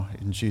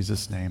In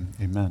Jesus' name,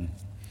 amen.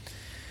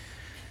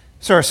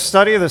 So our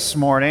study this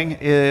morning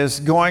is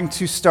going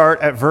to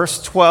start at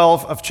verse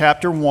 12 of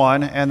chapter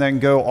 1 and then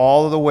go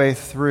all the way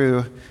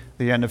through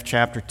the end of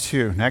chapter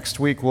 2. Next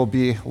week we'll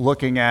be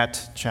looking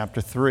at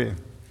chapter 3.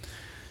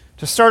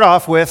 To start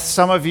off with,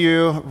 some of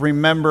you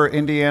remember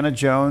Indiana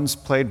Jones,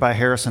 played by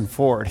Harrison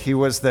Ford. He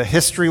was the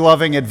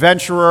history-loving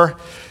adventurer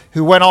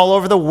who went all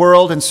over the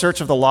world in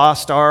search of the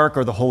lost ark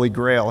or the Holy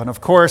Grail. And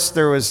of course,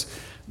 there was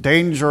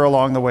danger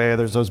along the way.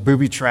 There's those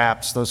booby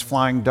traps, those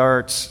flying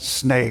darts,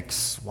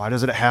 snakes. Why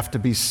does it have to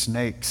be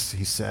snakes,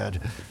 he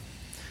said.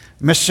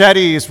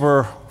 Machetes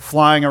were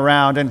flying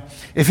around. And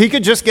if he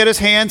could just get his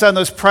hands on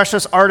those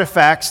precious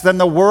artifacts, then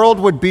the world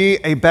would be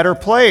a better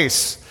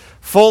place,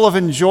 full of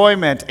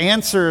enjoyment.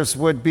 Answers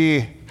would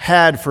be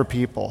had for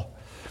people.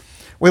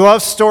 We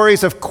love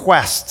stories of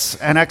quests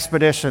and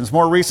expeditions.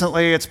 More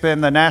recently, it's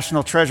been the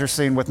National Treasure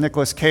scene with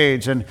Nicolas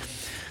Cage. And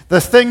the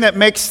thing that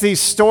makes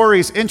these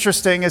stories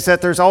interesting is that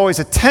there's always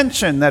a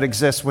tension that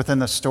exists within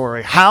the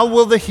story. How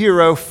will the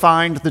hero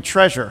find the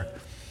treasure?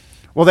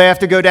 Will they have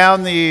to go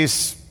down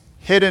these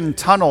hidden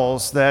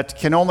tunnels that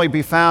can only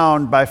be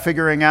found by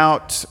figuring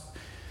out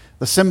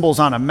the symbols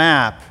on a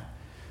map?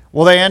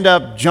 Will they end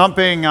up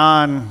jumping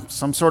on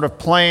some sort of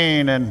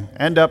plane and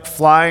end up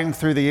flying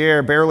through the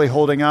air, barely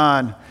holding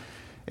on?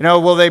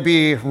 Will they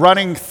be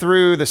running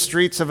through the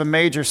streets of a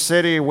major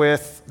city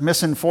with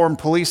misinformed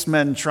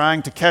policemen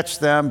trying to catch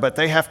them, but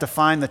they have to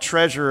find the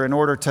treasure in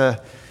order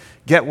to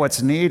get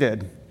what's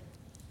needed?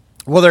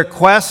 Will their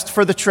quest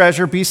for the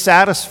treasure be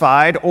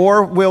satisfied,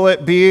 or will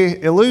it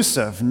be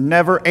elusive,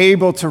 never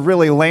able to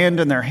really land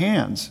in their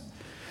hands?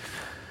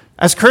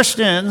 As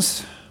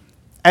Christians,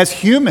 as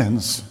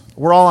humans,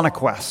 we're all on a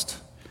quest.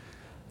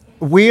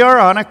 We are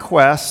on a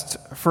quest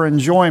for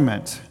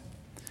enjoyment.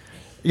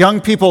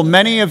 Young people,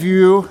 many of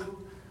you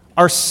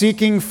are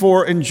seeking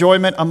for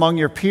enjoyment among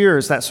your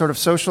peers, that sort of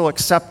social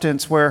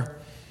acceptance where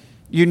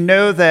you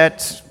know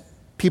that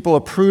people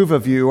approve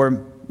of you,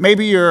 or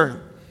maybe you're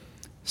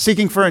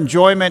seeking for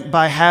enjoyment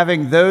by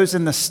having those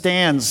in the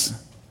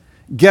stands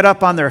get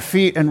up on their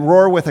feet and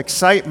roar with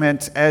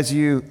excitement as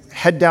you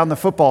head down the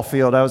football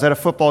field. I was at a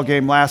football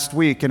game last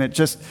week, and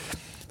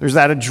there's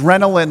that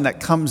adrenaline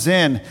that comes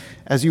in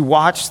as you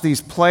watch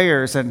these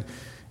players. And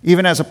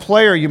even as a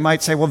player, you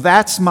might say, well,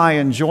 that's my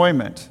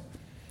enjoyment.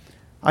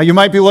 You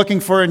might be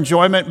looking for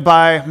enjoyment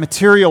by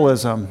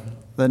materialism,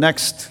 the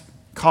next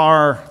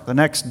car, the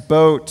next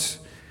boat,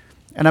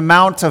 an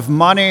amount of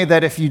money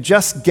that if you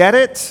just get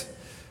it,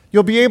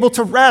 you'll be able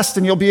to rest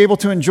and you'll be able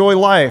to enjoy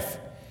life.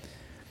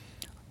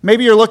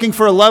 Maybe you're looking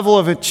for a level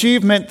of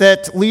achievement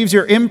that leaves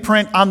your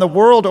imprint on the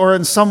world or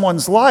in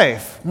someone's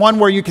life, one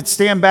where you could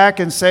stand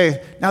back and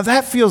say, now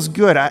that feels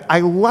good.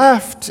 I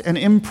left an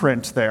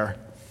imprint there.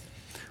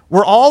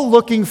 We're all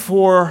looking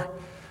for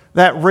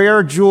that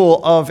rare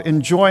jewel of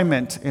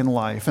enjoyment in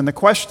life. And the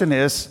question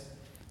is,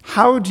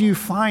 how do you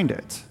find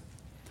it?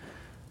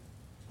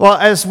 Well,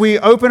 as we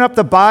open up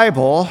the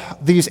Bible,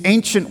 these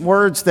ancient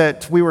words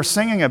that we were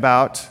singing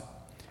about,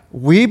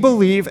 we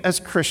believe as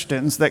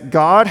Christians that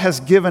God has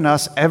given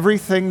us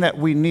everything that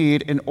we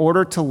need in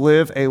order to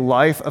live a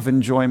life of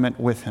enjoyment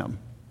with Him.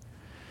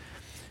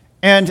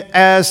 And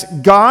as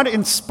God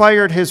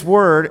inspired His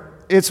Word,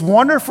 it's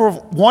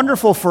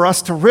wonderful for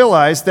us to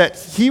realize that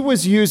He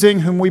was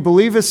using whom we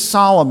believe is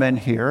Solomon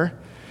here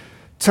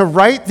to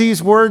write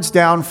these words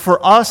down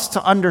for us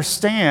to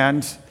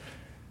understand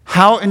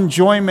how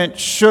enjoyment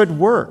should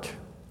work.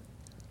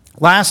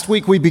 Last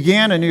week we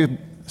began a new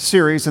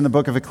series in the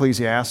book of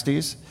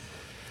Ecclesiastes.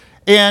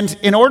 And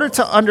in order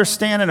to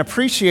understand and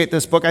appreciate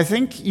this book, I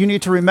think you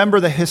need to remember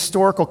the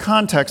historical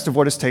context of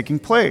what is taking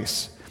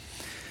place.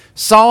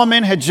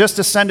 Solomon had just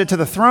ascended to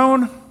the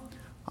throne.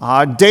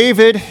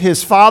 David,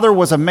 his father,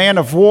 was a man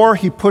of war.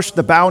 He pushed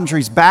the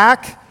boundaries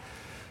back.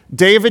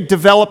 David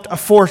developed a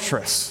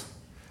fortress.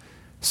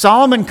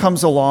 Solomon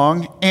comes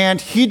along and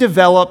he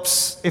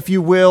develops, if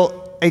you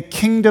will, a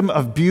kingdom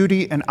of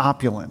beauty and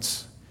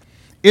opulence.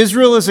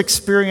 Israel is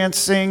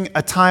experiencing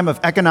a time of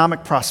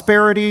economic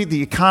prosperity.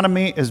 The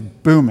economy is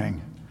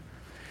booming.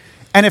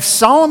 And if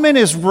Solomon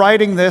is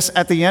writing this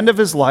at the end of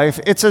his life,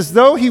 it's as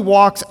though he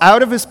walks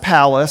out of his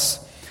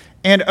palace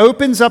and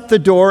opens up the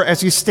door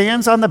as he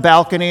stands on the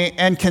balcony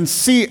and can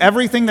see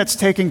everything that's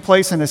taking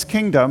place in his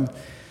kingdom.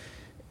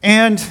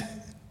 And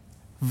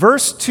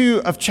verse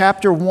 2 of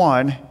chapter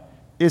 1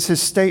 is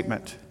his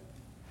statement.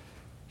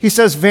 He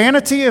says,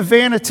 "Vanity of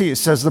vanities,"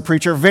 says the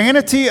preacher,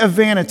 "vanity of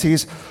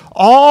vanities,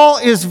 all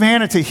is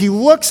vanity." He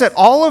looks at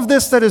all of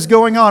this that is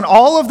going on,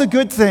 all of the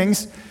good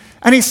things,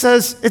 and he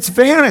says, it's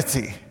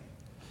vanity.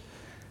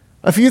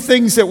 A few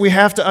things that we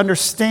have to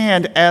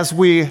understand as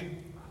we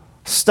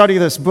study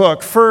this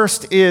book.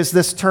 First is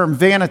this term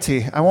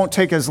vanity. I won't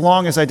take as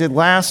long as I did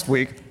last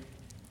week.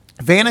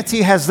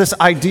 Vanity has this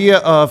idea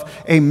of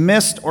a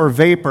mist or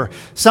vapor,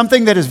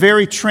 something that is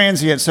very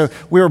transient. So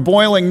we were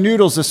boiling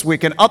noodles this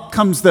week, and up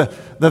comes the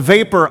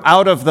vapor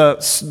out of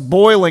the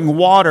boiling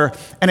water,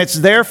 and it's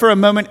there for a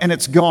moment, and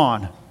it's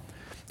gone.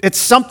 It's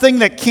something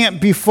that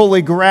can't be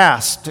fully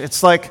grasped.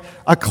 It's like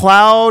a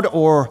cloud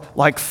or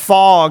like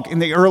fog in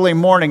the early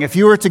morning. If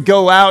you were to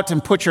go out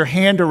and put your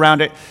hand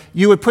around it,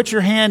 you would put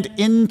your hand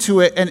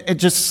into it and it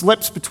just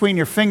slips between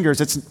your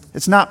fingers.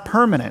 It's not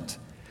permanent.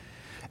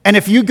 And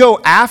if you go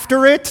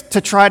after it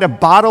to try to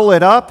bottle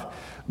it up,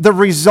 the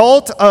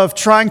result of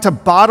trying to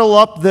bottle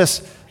up this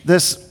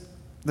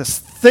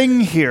thing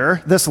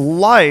here, this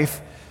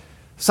life,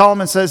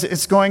 Solomon says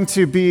it's going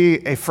to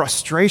be a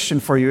frustration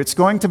for you. It's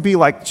going to be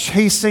like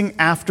chasing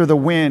after the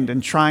wind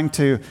and trying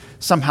to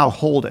somehow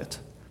hold it.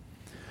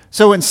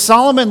 So when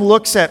Solomon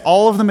looks at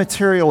all of the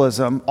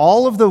materialism,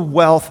 all of the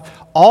wealth,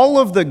 all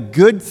of the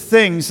good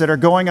things that are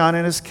going on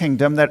in his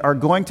kingdom that are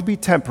going to be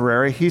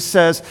temporary, he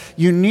says,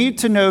 you need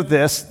to know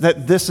this,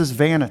 that this is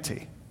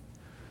vanity.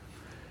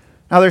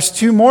 Now there's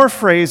two more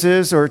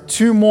phrases or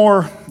two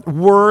more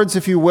words,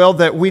 if you will,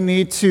 that we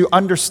need to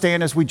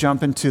understand as we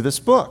jump into this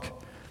book.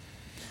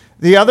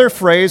 The other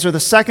phrase, or the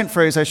second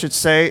phrase I should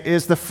say,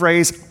 is the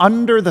phrase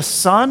under the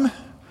sun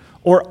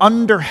or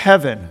under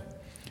heaven.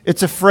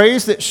 It's a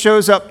phrase that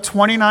shows up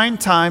 29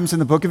 times in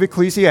the book of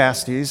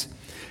Ecclesiastes.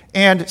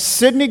 And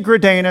Sidney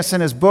Greidanus,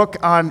 in his book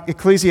on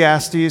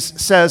Ecclesiastes,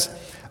 says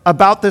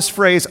about this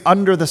phrase,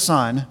 under the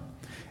sun,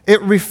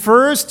 it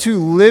refers to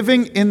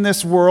living in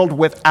this world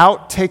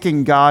without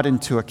taking God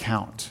into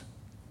account.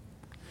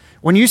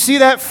 When you see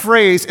that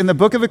phrase in the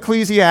book of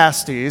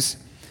Ecclesiastes,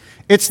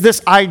 it's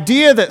this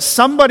idea that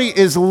somebody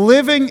is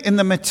living in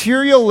the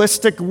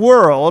materialistic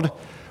world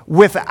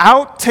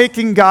without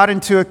taking God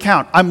into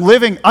account. I'm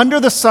living under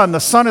the sun. The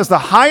sun is the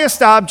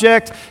highest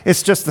object.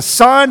 It's just the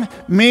sun,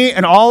 me,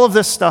 and all of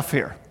this stuff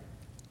here.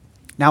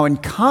 Now, in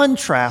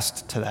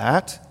contrast to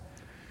that,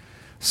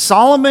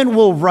 Solomon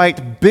will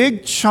write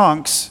big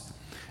chunks,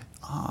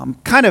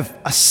 kind of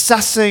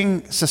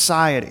assessing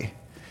society.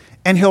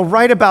 And he'll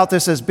write about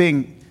this as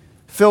being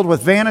filled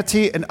with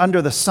vanity and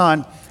under the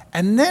sun.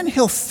 And then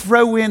he'll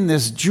throw in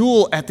this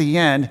jewel at the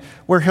end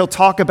where he'll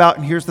talk about,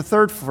 and here's the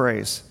third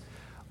phrase,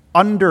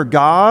 under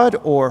God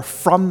or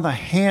from the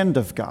hand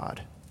of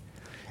God.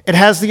 It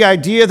has the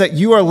idea that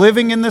you are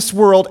living in this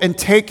world and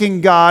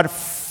taking God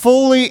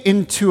fully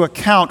into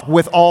account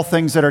with all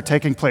things that are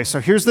taking place. So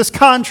here's this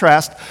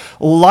contrast.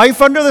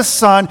 Life under the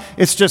sun,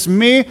 it's just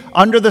me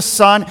under the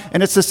sun,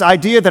 and it's this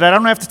idea that I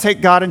don't have to take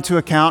God into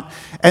account.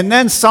 And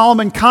then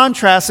Solomon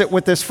contrasts it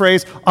with this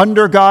phrase,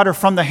 under God or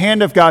from the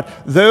hand of God.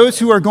 Those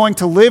who are going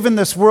to live in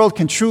this world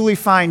can truly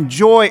find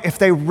joy if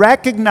they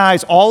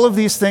recognize all of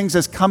these things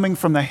as coming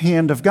from the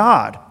hand of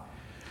God.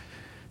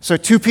 So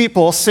two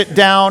people sit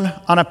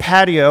down on a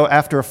patio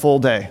after a full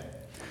day.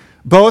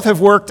 Both have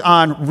worked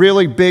on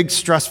really big,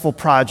 stressful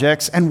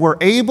projects, and were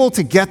able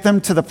to get them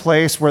to the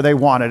place where they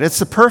wanted. It's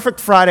the perfect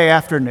Friday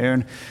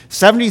afternoon,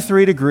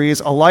 73 degrees,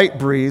 a light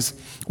breeze.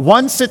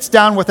 One sits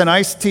down with an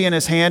iced tea in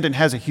his hand and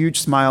has a huge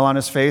smile on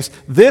his face.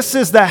 This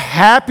is the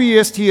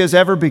happiest he has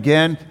ever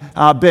been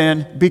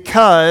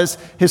because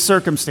his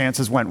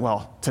circumstances went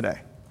well today.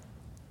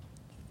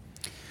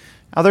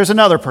 Now there's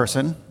another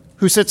person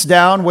who sits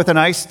down with an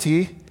iced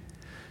tea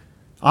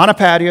on a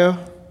patio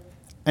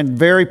and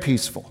very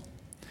peaceful.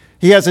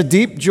 He has a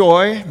deep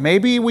joy,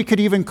 maybe we could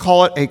even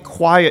call it a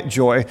quiet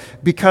joy,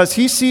 because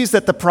he sees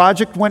that the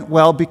project went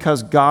well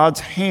because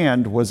God's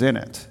hand was in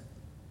it.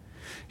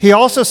 He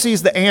also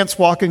sees the ants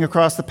walking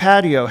across the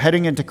patio,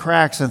 heading into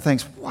cracks, and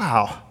thinks,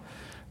 wow,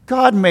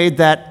 God made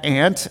that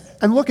ant,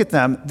 and look at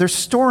them, they're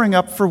storing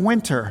up for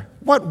winter.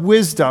 What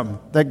wisdom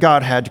that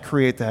God had to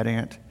create that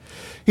ant.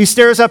 He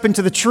stares up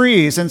into the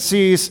trees and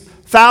sees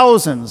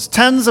thousands,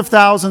 tens of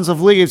thousands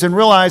of leaves and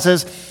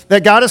realizes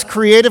that God has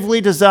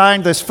creatively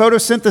designed this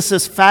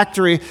photosynthesis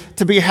factory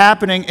to be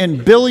happening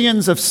in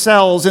billions of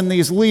cells in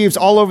these leaves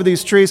all over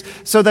these trees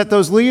so that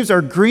those leaves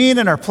are green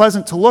and are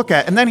pleasant to look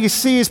at. And then he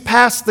sees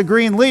past the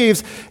green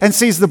leaves and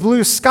sees the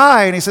blue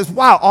sky and he says,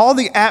 wow, all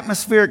the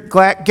atmospheric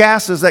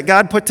gases that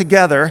God put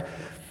together,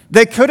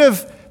 they could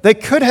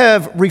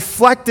have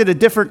reflected a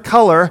different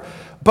color,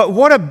 but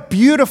what a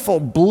beautiful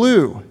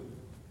blue.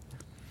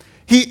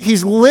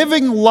 He's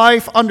living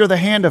life under the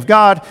hand of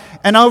God.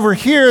 And over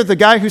here, the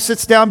guy who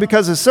sits down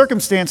because his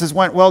circumstances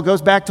went well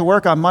goes back to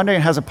work on Monday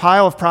and has a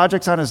pile of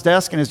projects on his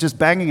desk and is just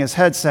banging his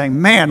head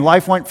saying, man,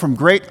 life went from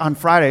great on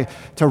Friday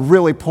to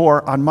really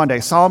poor on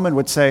Monday. Solomon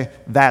would say,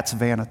 that's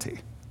vanity.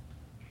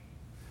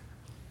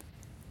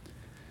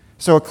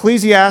 So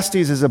Ecclesiastes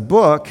is a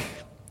book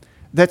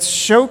that's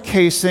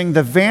showcasing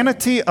the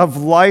vanity of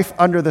life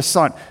under the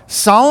sun.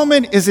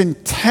 Solomon is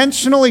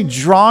intentionally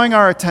drawing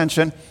our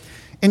attention,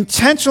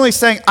 intentionally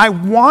saying, I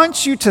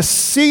want you to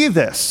see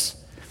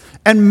this.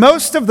 And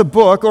most of the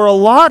book, or a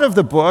lot of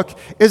the book,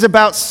 is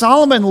about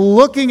Solomon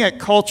looking at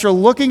culture,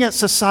 looking at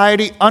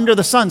society under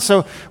the sun.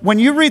 So when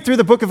you read through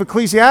the book of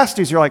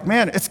Ecclesiastes, you're like,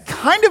 man, it's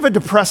kind of a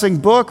depressing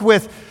book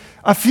with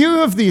a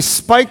few of these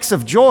spikes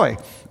of joy.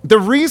 The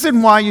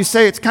reason why you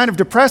say it's kind of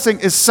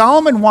depressing is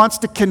Solomon wants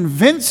to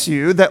convince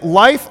you that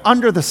life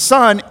under the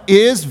sun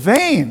is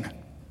vain.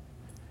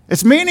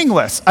 It's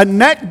meaningless. A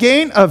net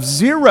gain of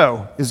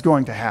 0 is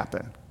going to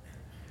happen.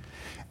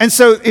 And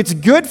so it's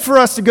good for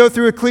us to go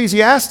through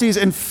Ecclesiastes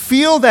and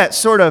feel that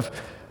sort of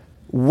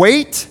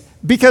weight,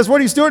 because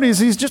what he's doing is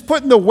he's just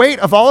putting the weight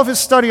of all of his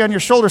study on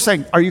your shoulder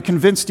saying, are you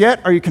convinced yet?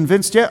 Are you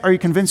convinced yet? Are you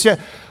convinced yet?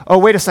 Oh,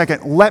 wait a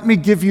second. Let me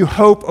give you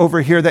hope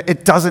over here that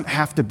it doesn't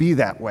have to be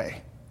that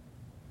way.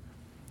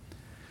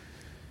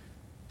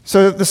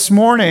 So this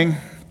morning,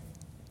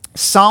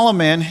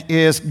 Solomon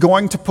is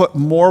going to put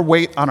more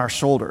weight on our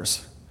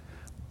shoulders.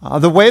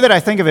 The way that I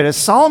think of it is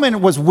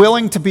Solomon was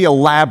willing to be a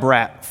lab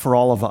rat for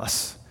all of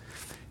us.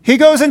 He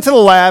goes into the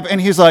lab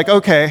and he's like,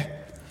 okay,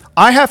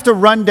 I have to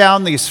run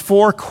down these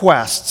 4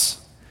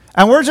 quests,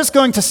 and we're just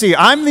going to see.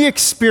 I'm the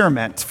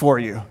experiment for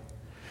you.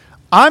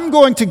 I'm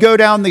going to go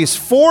down these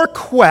 4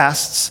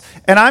 quests,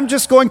 and I'm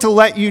just going to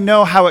let you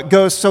know how it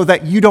goes so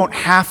that you don't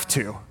have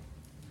to.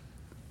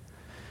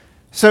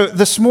 So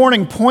this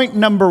morning, point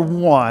number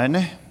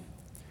 1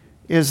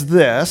 is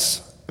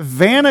this: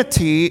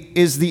 vanity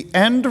is the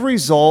end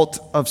result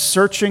of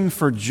searching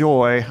for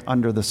joy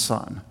under the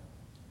sun.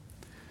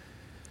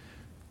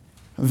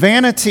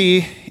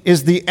 Vanity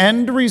is the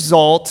end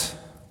result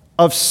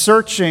of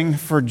searching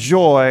for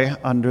joy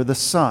under the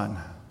sun.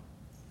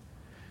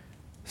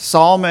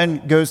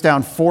 Solomon goes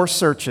down 4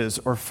 searches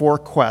or 4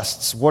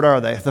 quests. What are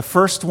they? The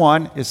first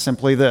one is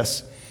simply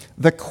this: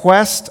 the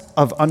quest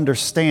of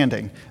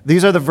understanding.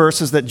 These are the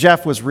verses that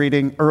Jeff was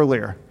reading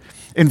earlier.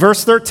 In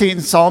verse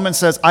 13, Solomon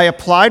says, I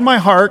applied my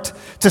heart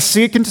to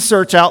seek and to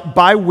search out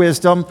by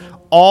wisdom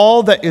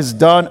all that is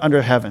done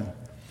under heaven.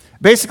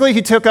 Basically,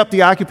 he took up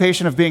the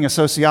occupation of being a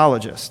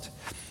sociologist.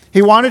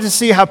 He wanted to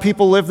see how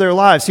people live their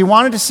lives. He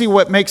wanted to see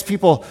what makes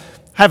people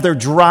have their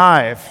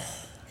drive,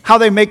 how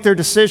they make their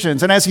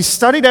decisions. And as he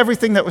studied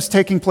everything that was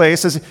taking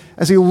place,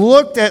 as he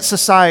looked at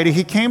society,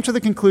 he came to the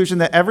conclusion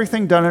that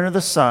everything done under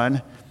the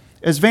sun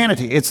is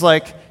vanity. It's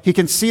like he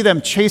can see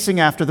them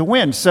chasing after the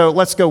wind. So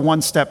let's go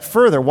one step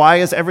further. Why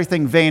is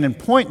everything vain and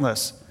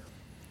pointless?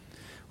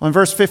 Well, in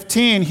verse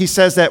 15, he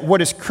says that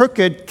what is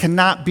crooked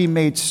cannot be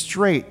made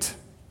straight.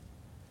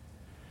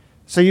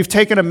 So you've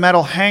taken a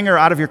metal hanger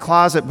out of your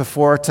closet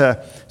before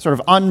to sort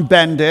of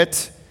unbend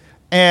it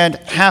and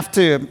have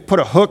to put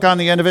a hook on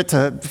the end of it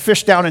to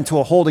fish down into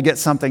a hole to get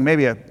something,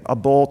 maybe a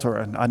bolt or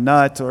a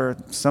nut or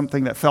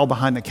something that fell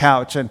behind the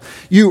couch. And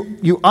you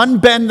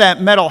unbend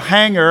that metal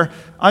hanger,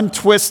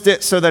 untwist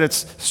it so that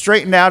it's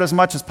straightened out as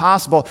much as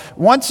possible.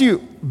 Once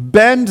you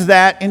bend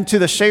that into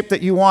the shape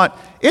that you want,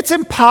 it's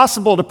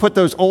impossible to put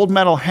those old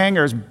metal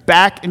hangers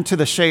back into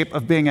the shape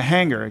of being a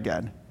hanger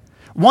again.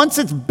 Once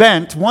it's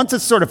bent, once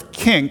it's sort of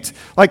kinked,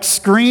 like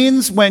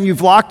screens when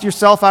you've locked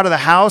yourself out of the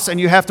house and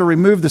you have to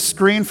remove the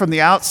screen from the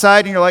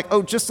outside and you're like,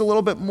 oh, just a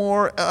little bit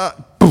more,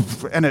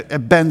 poof, and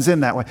it bends in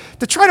that way.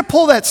 To try to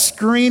pull that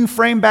screen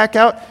frame back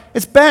out,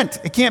 it's bent.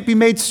 It can't be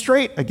made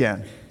straight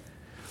again.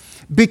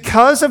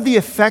 Because of the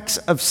effects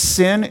of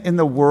sin in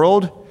the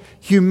world,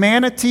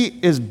 humanity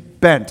is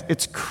bent.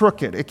 It's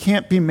crooked. It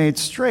can't be made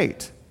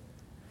straight.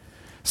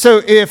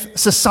 So if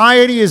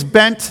society is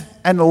bent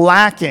and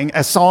lacking,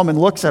 as Solomon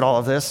looks at all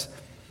of this,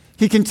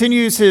 he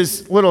continues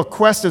his little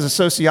quest as a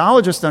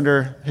sociologist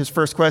under his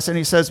first quest, and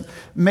he says,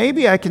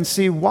 maybe I can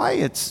see why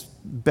it's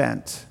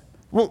bent.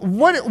 Well,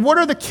 what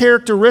are the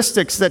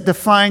characteristics that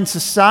define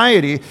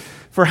society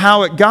for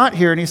how it got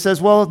here? And he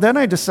says, well, then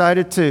I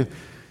decided to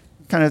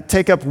kind of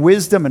take up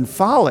wisdom and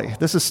folly.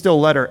 This is still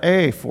letter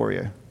A for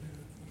you.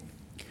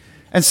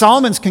 And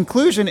Solomon's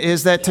conclusion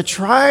is that to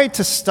try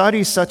to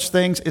study such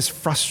things is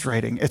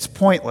frustrating. It's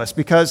pointless,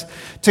 because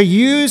to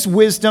use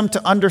wisdom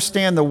to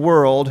understand the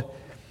world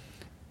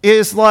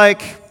is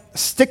like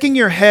sticking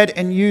your head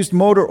in used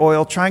motor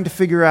oil trying to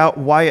figure out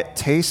why it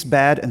tastes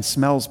bad and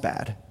smells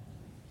bad.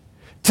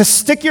 To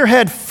stick your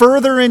head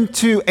further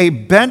into a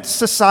bent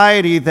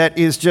society that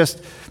is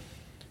just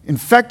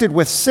infected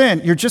with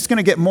sin, you're just going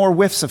to get more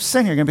whiffs of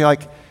sin. You're going to be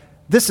like,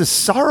 this is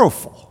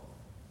sorrowful.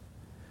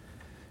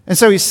 And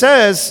so he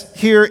says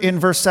here in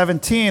verse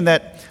 17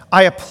 that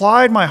I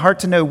applied my heart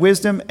to know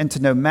wisdom and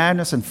to know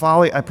madness and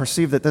folly. I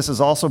perceive that this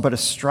is also but a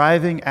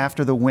striving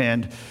after the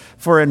wind.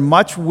 For in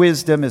much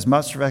wisdom is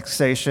much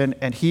vexation,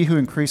 and he who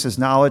increases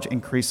knowledge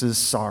increases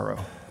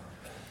sorrow.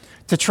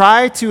 To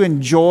try to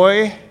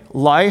enjoy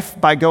life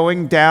by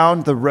going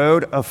down the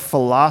road of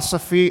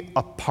philosophy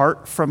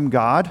apart from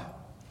God,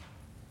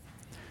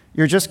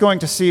 you're just going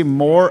to see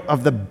more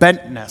of the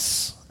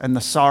bentness and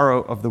the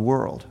sorrow of the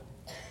world.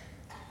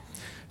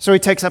 So he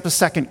takes up a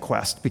second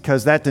quest,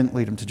 because that didn't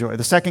lead him to joy.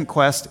 The second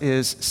quest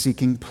is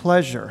seeking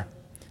pleasure,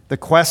 the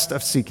quest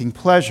of seeking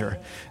pleasure.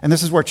 And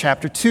this is where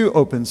chapter 2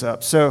 opens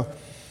up. So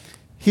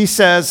he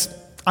says,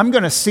 I'm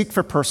going to seek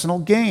for personal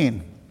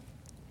gain.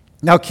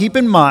 Now keep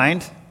in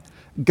mind,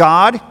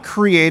 God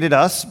created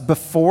us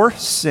before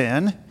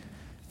sin.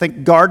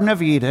 Think Garden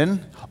of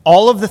Eden.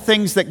 All of the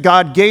things that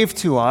God gave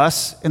to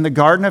us in the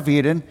Garden of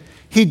Eden,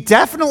 he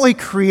definitely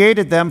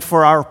created them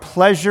for our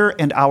pleasure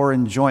and our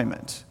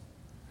enjoyment.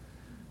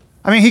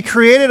 I mean, he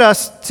created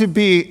us to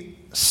be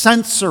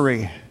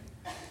sensory,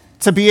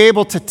 to be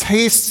able to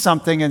taste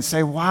something and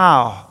say,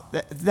 wow,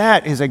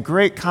 that is a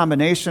great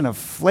combination of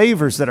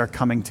flavors that are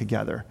coming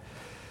together.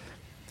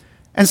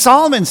 And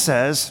Solomon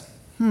says,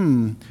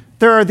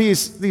 there are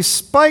these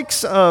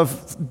spikes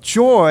of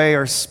joy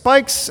or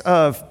spikes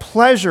of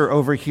pleasure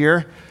over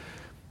here.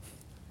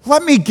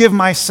 Let me give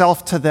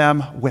myself to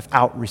them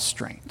without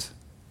restraint.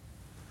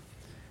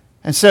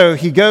 And so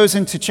he goes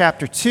into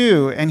chapter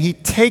 2 and he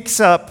takes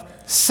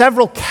up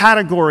several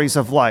categories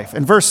of life.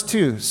 In verse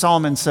 2,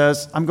 Solomon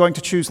says, I'm going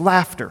to choose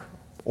laughter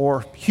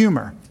or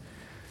humor.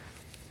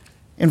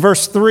 In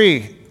verse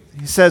 3,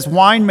 he says,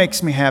 wine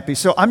makes me happy,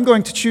 so I'm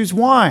going to choose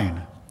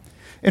wine.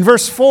 In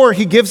verse 4,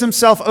 he gives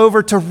himself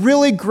over to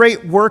really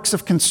great works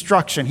of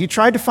construction. He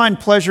tried to find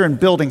pleasure in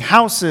building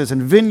houses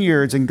and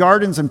vineyards and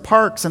gardens and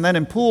parks and then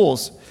in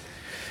pools.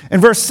 In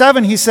verse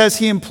 7, he says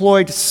he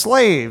employed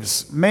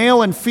slaves,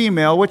 male and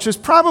female, which is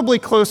probably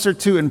closer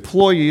to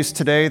employees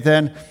today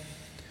than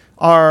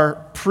our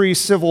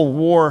pre-Civil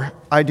War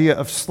idea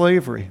of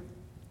slavery.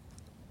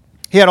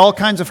 He had all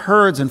kinds of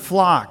herds and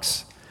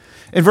flocks.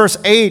 In verse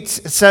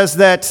 8, it says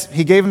that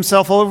he gave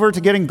himself over to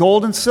getting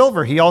gold and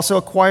silver. He also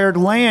acquired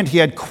land. He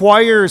had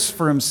choirs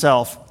for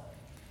himself.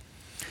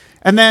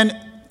 And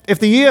then, if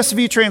the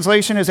ESV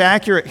translation is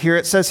accurate here,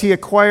 it says he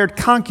acquired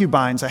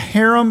concubines, a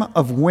harem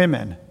of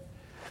women.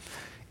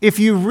 If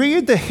you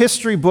read the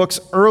history books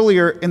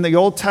earlier in the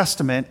Old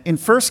Testament, in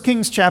 1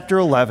 Kings chapter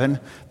 11,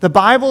 the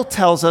Bible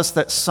tells us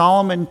that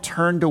Solomon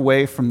turned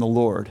away from the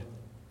Lord.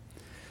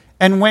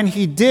 And when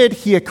he did,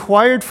 he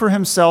acquired for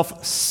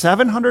himself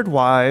 700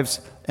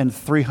 wives and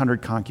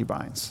 300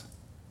 concubines.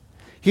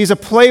 He's a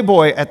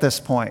playboy at this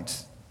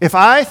point. If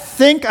I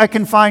think I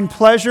can find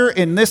pleasure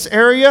in this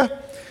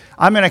area,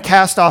 I'm going to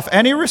cast off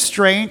any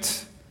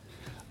restraint.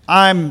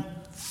 I'm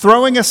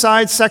throwing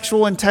aside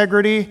sexual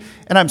integrity,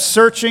 and I'm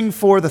searching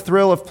for the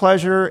thrill of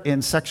pleasure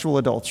in sexual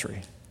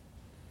adultery.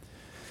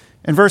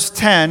 In verse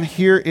 10,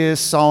 here is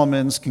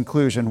Solomon's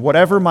conclusion.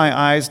 Whatever my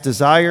eyes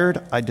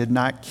desired, I did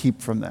not keep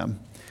from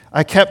them.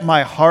 I kept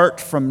my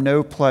heart from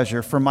no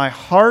pleasure, for my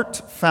heart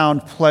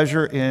found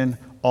pleasure in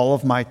all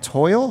of my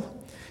toil,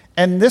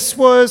 and this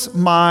was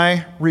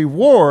my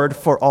reward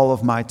for all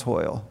of my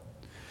toil.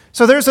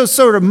 So there's those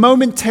sort of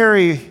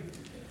momentary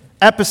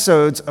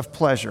episodes of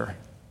pleasure.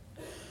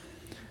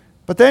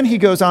 But then he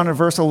goes on in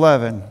verse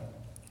 11.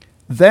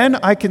 Then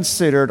I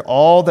considered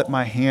all that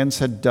my hands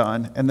had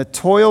done and the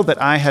toil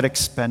that I had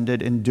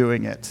expended in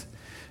doing it.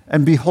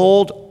 And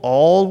behold,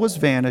 all was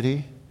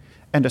vanity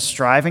and a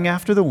striving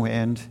after the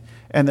wind,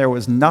 and there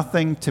was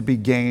nothing to be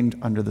gained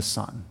under the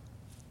sun.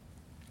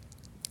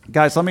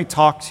 Guys, let me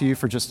talk to you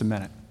for just a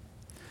minute.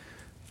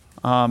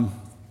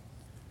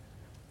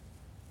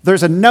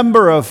 There's a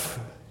number of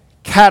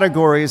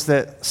categories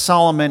that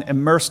Solomon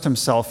immersed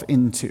himself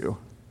into,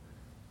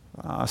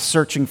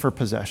 searching for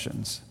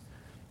possessions,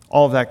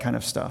 all of that kind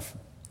of stuff.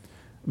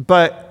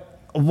 But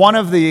one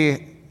of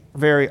the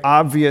very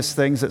obvious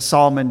things that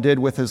Solomon did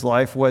with his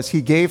life was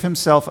he gave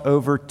himself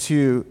over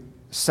to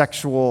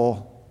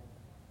sexual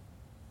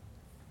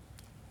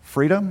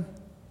freedom,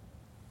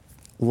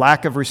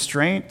 lack of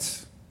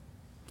restraint.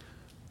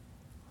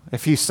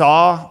 If he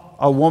saw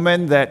a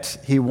woman that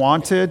he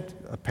wanted,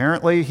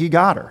 apparently he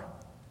got her.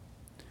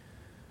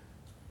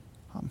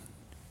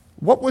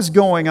 What was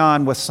going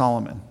on with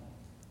Solomon?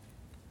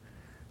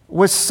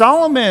 Was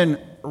Solomon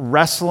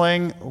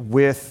wrestling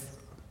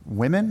with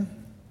women?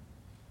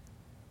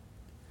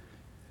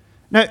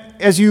 Now,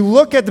 as you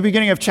look at the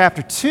beginning of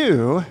chapter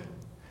 2,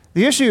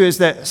 the issue is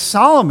that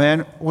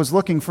Solomon was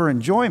looking for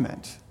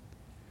enjoyment.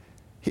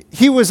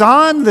 He was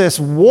on this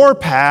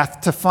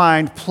warpath to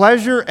find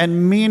pleasure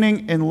and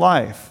meaning in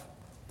life.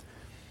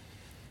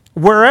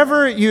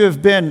 Wherever you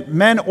have been,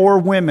 men or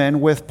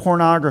women, with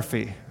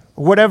pornography,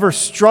 whatever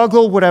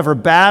struggle, whatever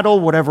battle,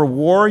 whatever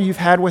war you've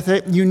had with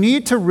it, you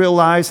need to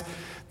realize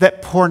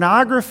that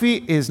pornography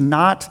is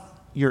not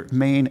your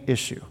main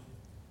issue.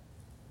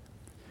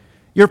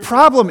 Your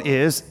problem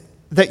is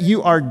that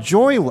you are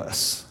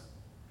joyless.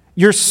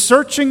 You're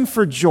searching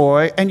for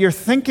joy, and you're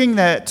thinking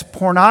that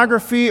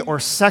pornography or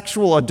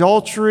sexual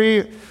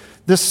adultery,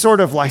 this sort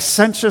of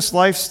licentious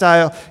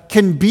lifestyle,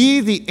 can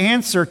be the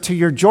answer to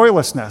your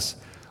joylessness.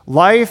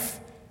 Life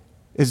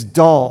is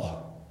dull.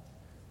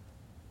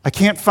 I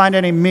can't find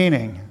any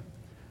meaning.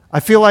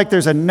 I feel like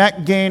there's a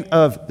net gain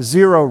of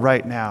 0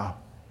 right now.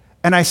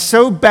 And I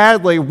so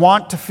badly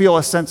want to feel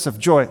a sense of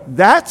joy.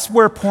 That's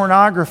where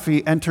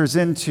pornography enters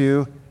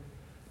into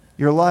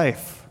your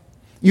life.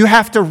 You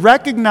have to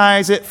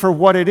recognize it for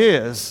what it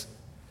is.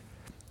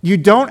 You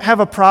don't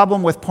have a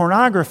problem with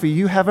pornography.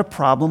 You have a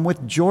problem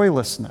with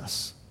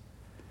joylessness.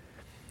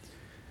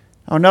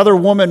 Now, another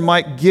woman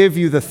might give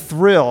you the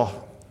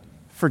thrill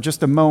for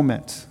just a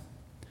moment.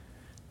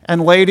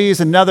 And ladies,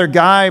 another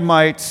guy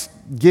might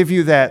give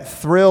you that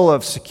thrill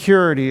of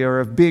security or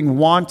of being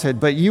wanted.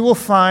 But you will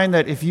find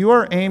that if you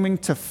are aiming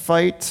to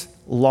fight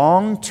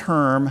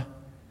long-term,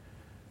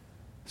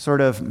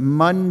 sort of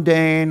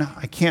mundane,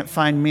 I can't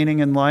find meaning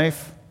in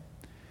life,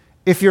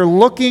 if you're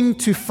looking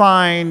to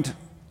find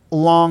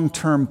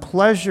long-term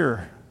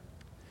pleasure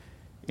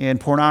in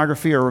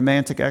pornography or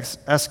romantic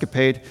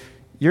escapade,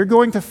 you're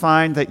going to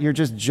find that you're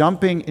just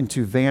jumping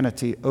into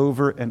vanity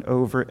over and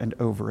over and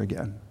over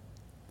again.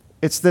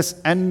 It's this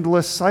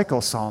endless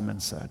cycle, Solomon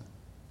said.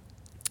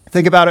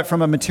 Think about it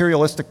from a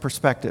materialistic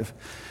perspective.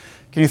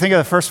 Can you think of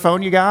the first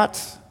phone you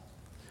got?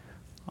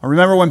 I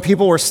remember when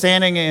people were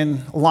standing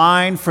in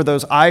line for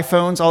those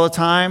iPhones all the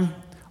time,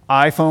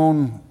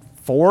 iPhone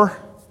 4.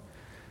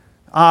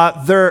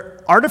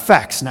 They're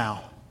artifacts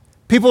now.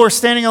 People were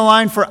standing in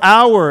line for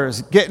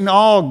hours, getting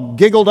all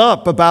giggled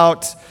up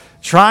about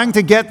trying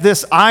to get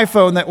this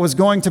iPhone that was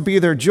going to be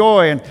their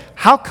joy. And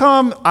how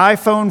come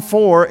iPhone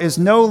 4 is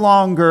no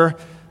longer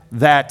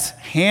that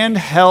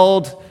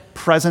handheld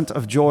present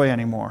of joy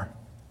anymore?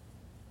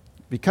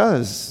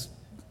 Because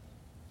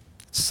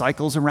it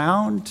cycles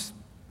around,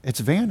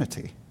 it's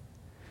vanity.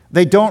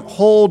 They don't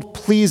hold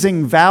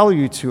pleasing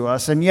value to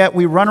us, and yet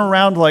we run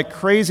around like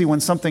crazy when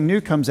something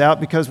new comes out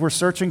because we're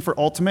searching for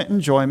ultimate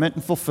enjoyment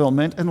and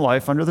fulfillment in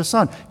life under the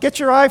sun. Get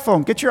your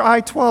iPhone, get your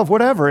i12,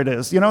 whatever it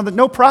is,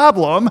 no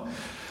problem,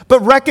 but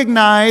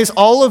recognize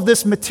all of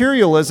this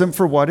materialism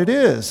for what it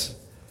is.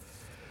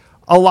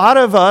 A lot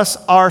of us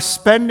are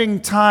spending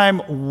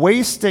time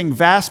wasting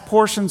vast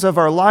portions of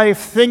our life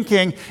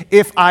thinking,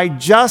 if I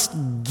just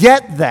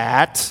get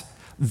that,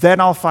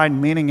 then I'll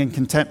find meaning and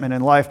contentment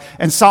in life.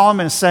 And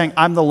Solomon is saying,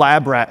 I'm the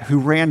lab rat who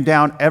ran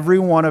down every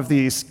one of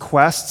these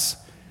quests.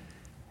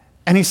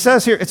 And he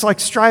says here, it's like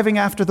striving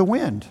after the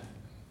wind.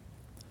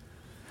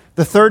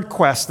 The third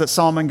quest that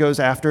Solomon goes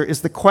after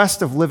is the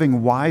quest of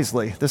living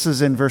wisely. This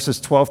is in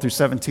verses 12 through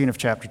 17 of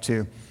chapter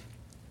 2.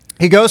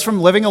 He goes from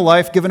living a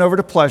life given over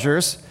to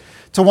pleasures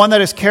to one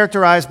that is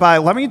characterized by,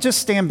 let me just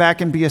stand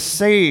back and be a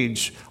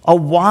sage, a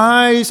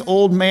wise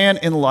old man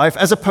in life,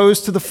 as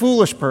opposed to the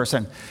foolish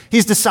person.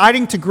 He's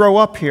deciding to grow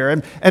up here,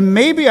 and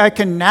maybe I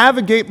can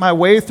navigate my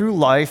way through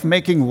life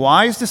making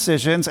wise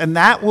decisions, and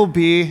that will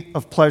be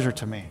of pleasure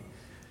to me.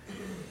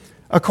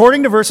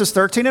 According to verses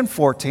 13 and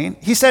 14,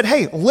 he said,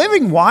 hey,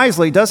 living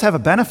wisely does have a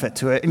benefit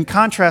to it in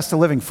contrast to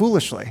living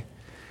foolishly.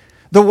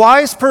 The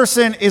wise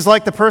person is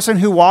like the person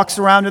who walks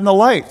around in the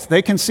light.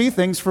 They can see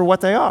things for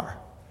what they are.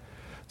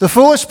 The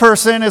foolish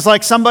person is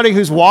like somebody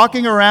who's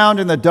walking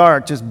around in the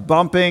dark, just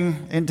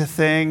bumping into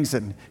things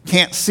and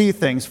can't see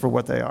things for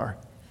what they are.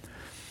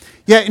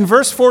 Yet in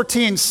verse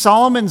 14,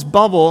 Solomon's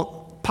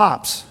bubble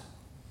pops.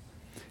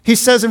 He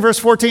says in verse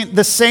 14,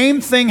 the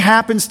same thing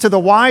happens to the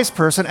wise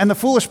person and the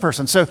foolish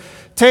person. So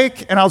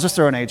take, and I'll just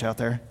throw an age out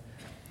there,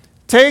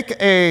 take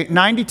a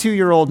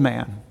 92-year-old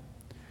man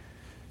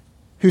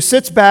who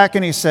sits back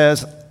and he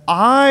says,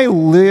 I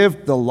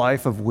lived the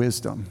life of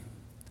wisdom.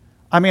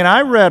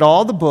 I read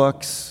all the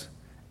books,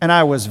 and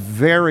I was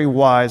very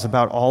wise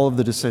about all of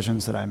the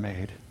decisions that I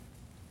made.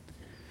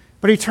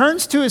 But he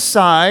turns to his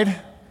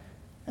side,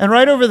 and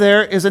right over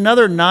there is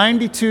another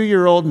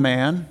 92-year-old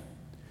man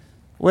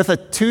with a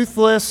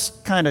toothless,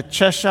 kind of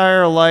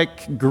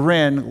Cheshire-like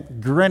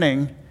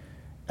grinning,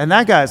 and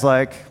that guy's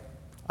like,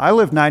 I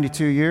lived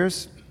 92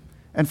 years,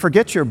 and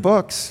forget your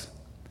books,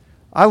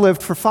 I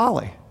lived for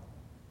folly.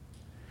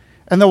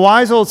 And the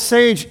wise old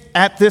sage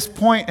at this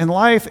point in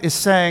life is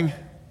saying,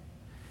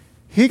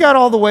 he got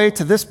all the way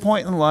to this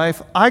point in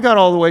life. I got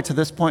all the way to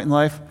this point in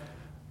life.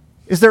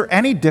 Is there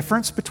any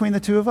difference between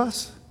the two of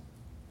us?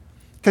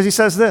 Because he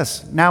says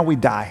this, now we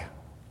die.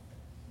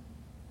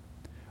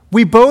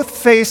 We both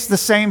face the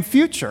same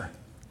future.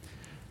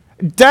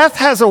 Death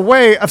has a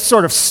way of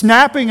sort of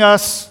snapping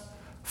us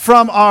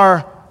from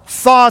our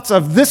thoughts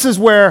of this is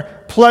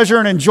where pleasure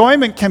and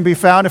enjoyment can be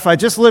found if I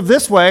just live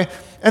this way.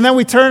 And then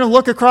we turn and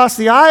look across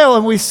the aisle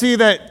and we see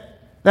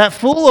that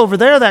fool over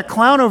there, that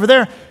clown over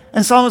there.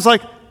 And someone's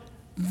like,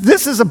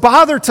 this is a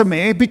bother to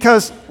me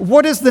because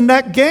what is the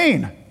net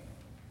gain?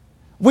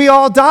 We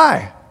all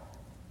die.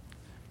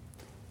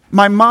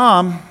 My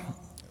mom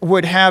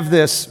would have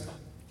this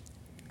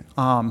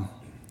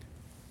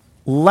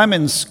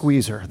lemon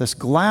squeezer, this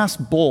glass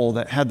bowl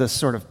that had this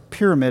sort of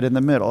pyramid in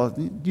the middle.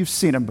 You've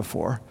seen them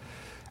before.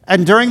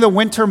 And during the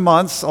winter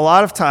months, a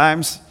lot of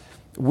times,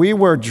 we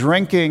were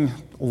drinking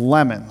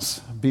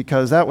lemons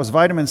because that was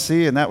vitamin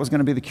C and that was going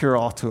to be the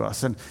cure-all to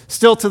us. And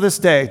still to this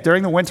day,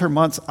 during the winter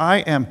months, I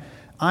am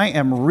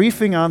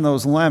reefing on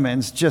those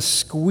lemons, just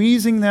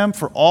squeezing them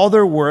for all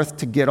they're worth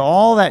to get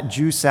all that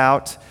juice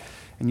out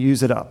and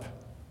use it up.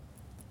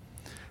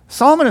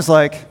 Solomon is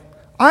like,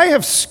 I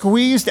have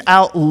squeezed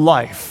out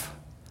life.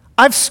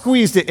 I've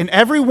squeezed it in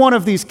every one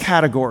of these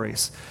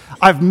categories.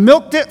 I've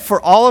milked it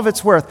for all of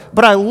its worth.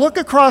 But I look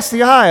across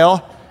the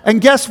aisle, and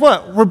guess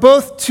what? We're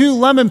both two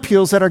lemon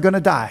peels that are going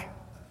to die.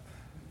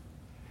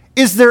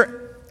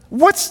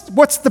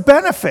 What's the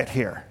benefit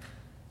here?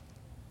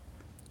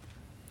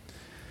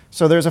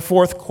 So there's a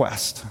fourth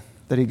quest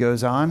that he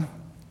goes on,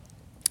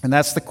 and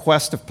that's the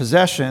quest of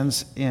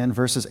possessions in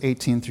verses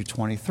 18 through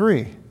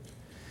 23.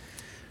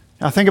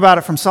 Now think about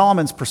it from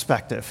Solomon's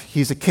perspective.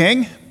 He's a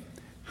king.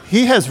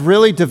 He has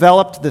really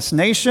developed this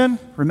nation.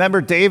 Remember,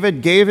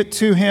 David gave it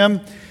to him.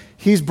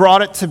 He's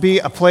brought it to be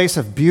a place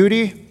of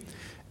beauty.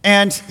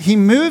 And he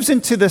moves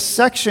into this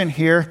section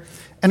here,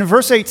 and in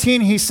verse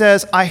 18 he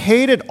says, I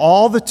hated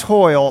all the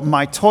toil,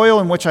 my toil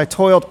in which I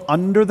toiled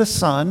under the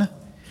sun,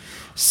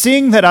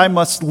 seeing that I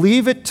must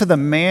leave it to the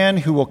man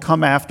who will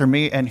come after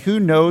me, and who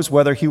knows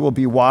whether he will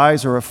be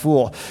wise or a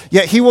fool.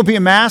 Yet he will be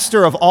a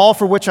master of all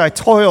for which I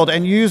toiled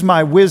and used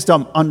my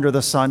wisdom under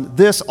the sun.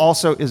 This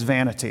also is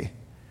vanity.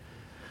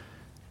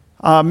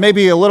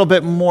 Maybe a little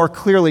bit more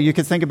clearly, you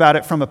could think about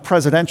it from a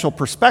presidential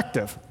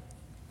perspective.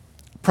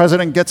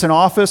 President gets in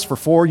office for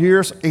 4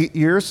 years, 8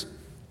 years,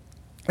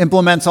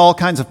 implements all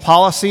kinds of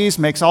policies,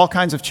 makes all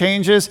kinds of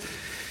changes.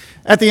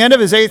 At the end of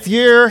his 8th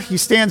year, he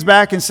stands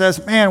back and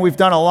says, man, we've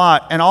done a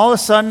lot. And all of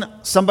a sudden,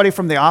 somebody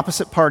from the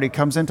opposite party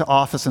comes into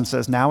office and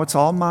says, now it's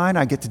all mine.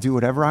 I get to do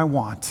whatever I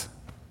want.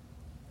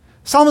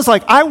 Solomon's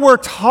like, I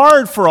worked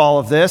hard for all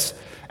of this,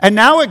 and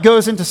now it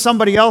goes into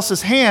somebody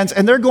else's hands,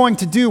 and they're going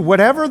to do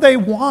whatever they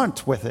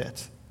want with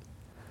it.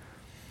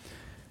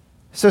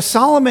 So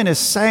Solomon is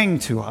saying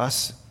to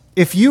us,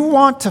 if you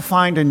want to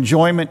find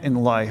enjoyment in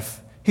life,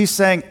 he's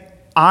saying,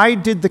 I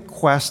did the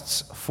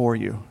quests for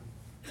you.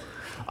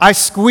 I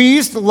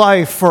squeezed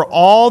life for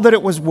all that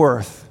it was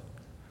worth.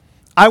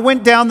 I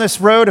went down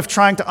this road of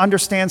trying to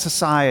understand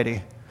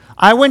society.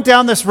 I went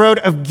down this road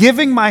of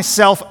giving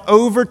myself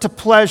over to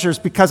pleasures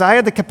because I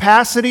had the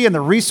capacity and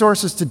the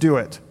resources to do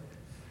it.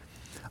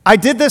 I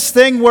did this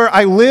thing where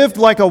I lived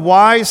like a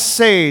wise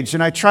sage,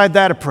 and I tried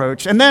that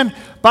approach. And then,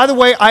 by the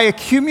way, I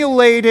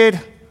accumulated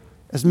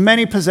as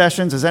many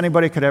possessions as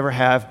anybody could ever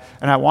have,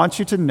 and I want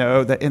you to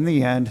know that in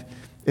the end,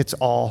 it's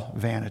all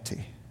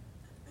vanity.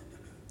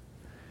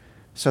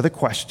 So the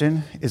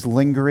question is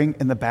lingering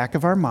in the back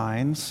of our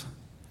minds,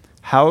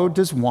 how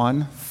does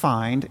one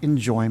find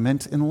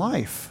enjoyment in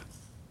life?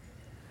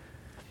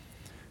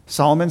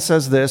 Solomon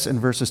says this in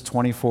verses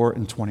 24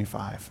 and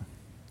 25.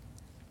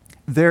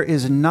 There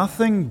is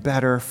nothing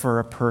better for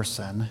a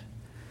person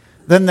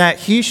than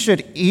that he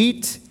should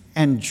eat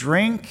and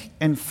drink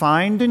and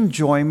find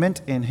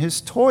enjoyment in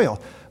his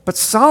toil. But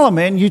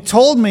Solomon, you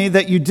told me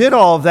that you did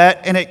all of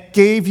that and it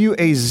gave you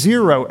a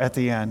 0 at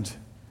the end.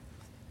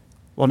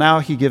 Well, now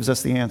he gives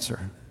us the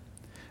answer.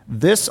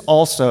 This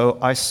also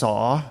I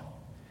saw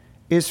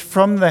is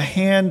from the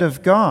hand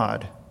of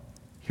God.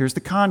 Here's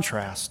the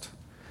contrast.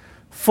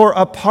 For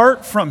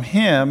apart from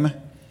him,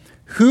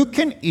 who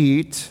can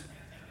eat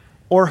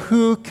or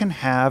who can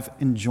have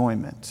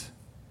enjoyment?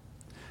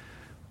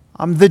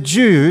 The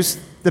Jews,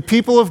 the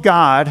people of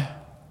God,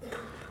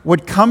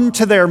 would come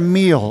to their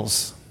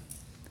meals,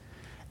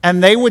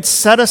 and they would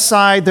set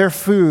aside their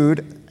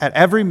food at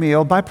every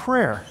meal by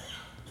prayer.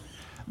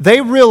 They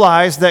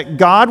realized that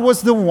God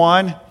was the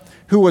one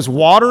who was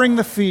watering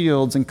the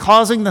fields and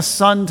causing the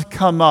sun to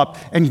come up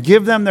and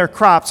give them their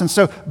crops. And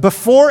so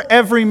before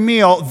every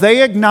meal,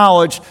 they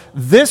acknowledged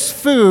this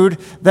food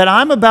that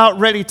I'm about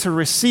ready to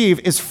receive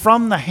is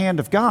from the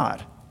hand of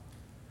God.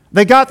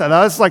 They got that.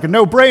 That's like a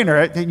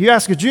no-brainer. You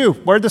ask a Jew,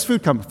 where did this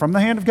food come from? The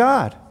hand of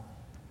God.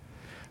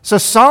 So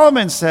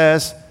Solomon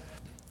says,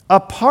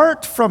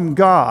 apart from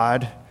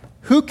God,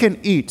 who can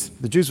eat?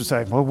 The Jews would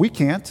say, well, we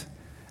can't.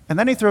 And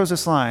then he throws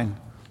this line,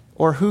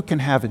 or who can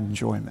have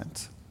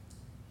enjoyment?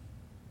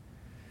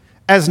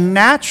 As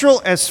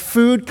natural as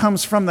food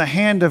comes from the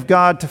hand of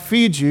God to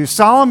feed you,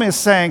 Solomon is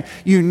saying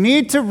you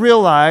need to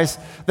realize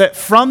that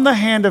from the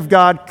hand of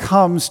God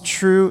comes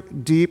true,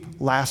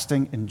 deep,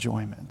 lasting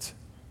enjoyment.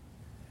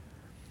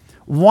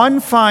 One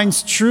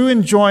finds true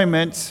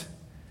enjoyment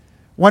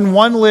when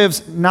one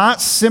lives not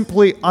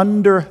simply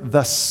under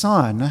the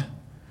sun,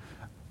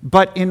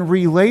 but in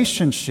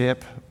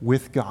relationship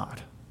with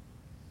God.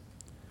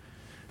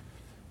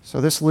 So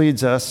this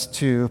leads us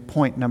to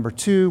point number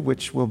 2,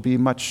 which will be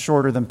much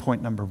shorter than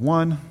point number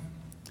 1.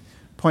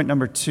 Point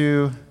number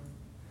 2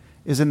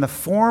 is in the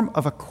form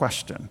of a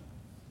question.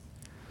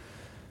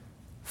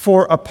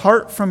 For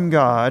apart from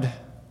God,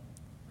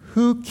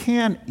 who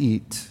can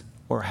eat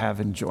or have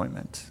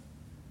enjoyment?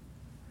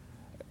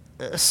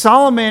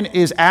 Solomon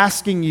is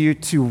asking you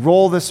to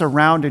roll this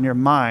around in your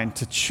mind,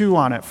 to chew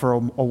on it for a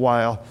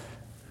while.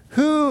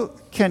 Who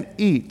can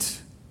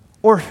eat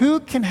or who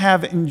can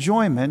have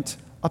enjoyment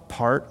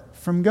apart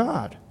from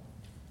God?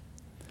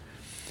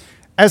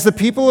 As the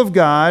people of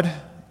God,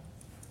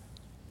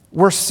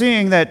 we're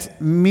seeing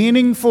that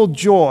meaningful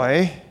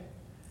joy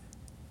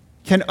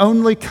can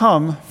only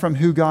come from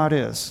who God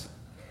is.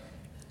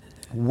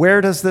 Where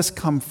does this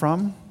come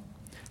from?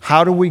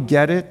 How do we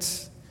get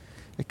it?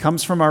 It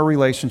comes from our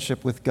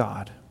relationship with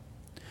God.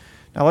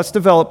 Now let's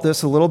develop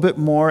this a little bit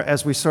more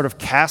as we sort of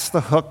cast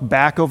the hook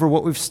back over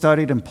what we've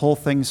studied and pull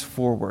things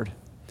forward.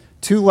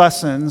 2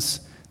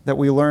 lessons that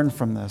we learn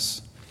from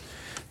this.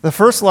 The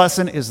first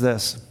lesson is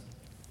this.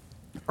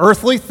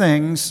 Earthly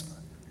things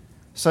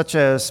such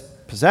as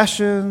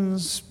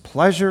possessions,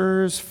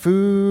 pleasures,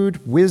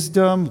 food,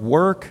 wisdom,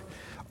 work,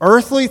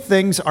 earthly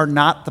things are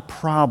not the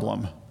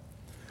problem.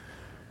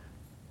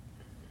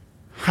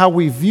 How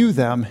we view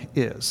them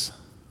is.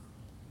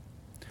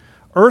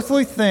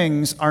 Earthly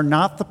things are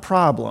not the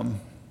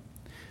problem.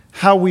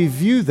 How we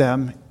view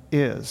them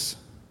is.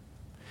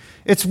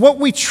 It's what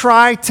we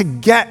try to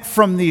get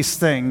from these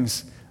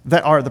things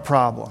that are the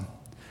problem.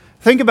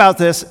 Think about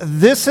this.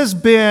 This has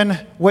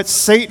been what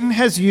Satan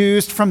has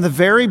used from the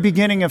very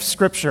beginning of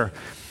Scripture.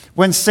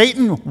 When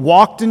Satan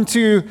walked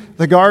into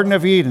the Garden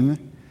of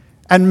Eden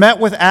and met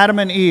with Adam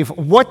and Eve,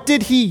 what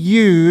did he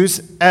use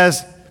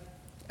as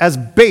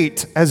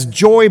bait, as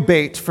joy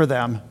bait for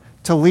them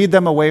to lead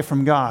them away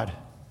from God?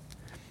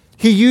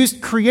 He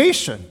used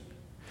creation.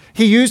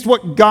 He used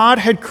what God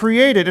had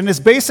created, and his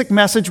basic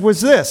message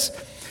was this: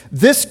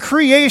 this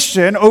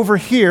creation over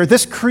here,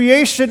 this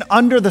creation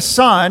under the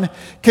sun,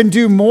 can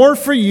do more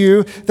for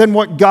you than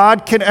what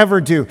God can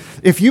ever do.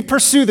 If you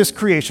pursue this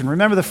creation,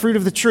 remember the fruit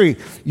of the tree,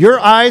 your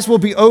eyes will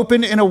be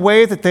opened in a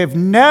way that they've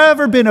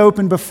never been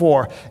opened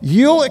before.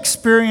 You'll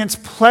experience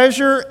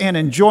pleasure and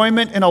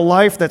enjoyment in a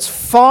life that's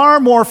far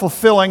more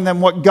fulfilling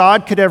than what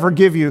God could ever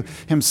give you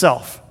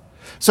himself.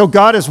 So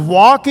God is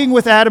walking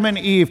with Adam and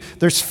Eve.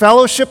 There's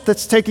fellowship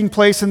that's taking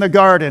place in the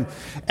garden.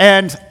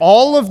 And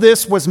all of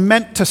this was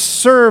meant to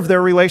serve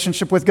their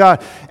relationship with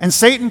God. And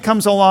Satan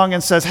comes along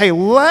and says, hey,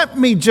 let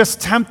me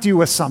just tempt you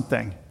with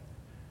something.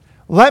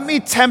 Let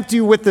me tempt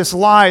you with this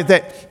lie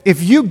that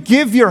if you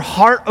give your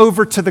heart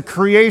over to the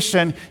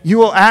creation, you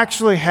will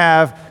actually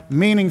have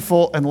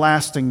meaningful and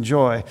lasting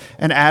joy.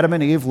 And Adam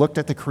and Eve looked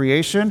at the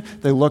creation,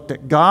 they looked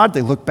at God,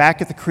 they looked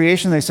back at the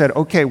creation, they said,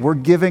 okay, we're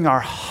giving our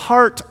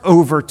heart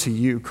over to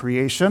you,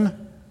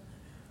 creation.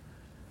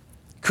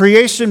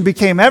 Creation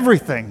became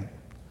everything.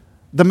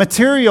 The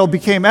material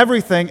became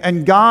everything,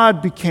 and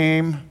God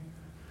became,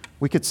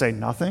 we could say,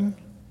 nothing.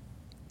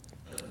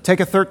 Take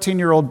a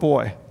 13-year-old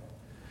boy.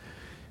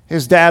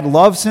 His dad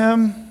loves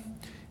him.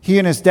 He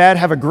and his dad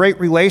have a great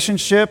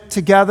relationship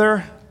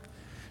together.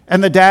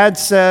 And the dad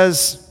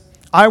says,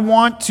 I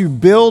want to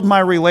build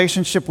my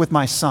relationship with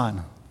my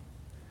son.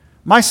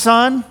 My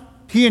son,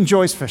 he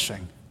enjoys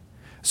fishing.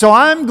 So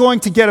I'm going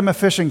to get him a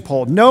fishing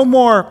pole. No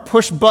more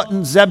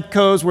push-button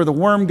Zebcos where the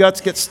worm guts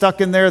get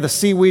stuck in there, the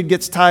seaweed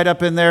gets tied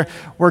up in there.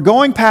 We're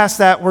going past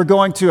that. We're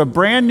going to a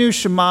brand new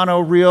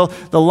Shimano reel.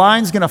 The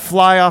line's going to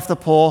fly off the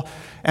pole,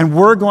 and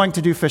we're going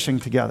to do fishing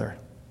together.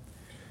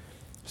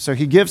 So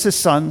he gives his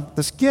son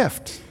this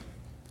gift.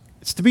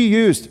 It's to be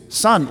used.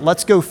 Son,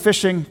 let's go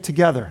fishing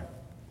together.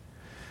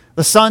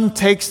 The son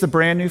takes the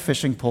brand new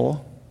fishing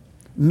pole.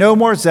 No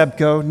more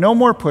Zebco, no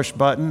more push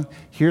button.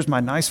 Here's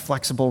my nice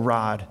flexible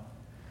rod.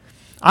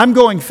 I'm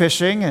going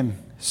fishing, and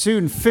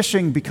soon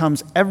fishing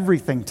becomes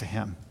everything to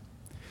him.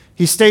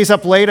 He stays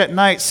up late at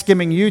night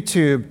skimming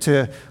YouTube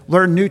to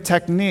learn new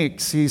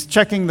techniques. He's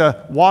checking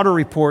the water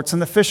reports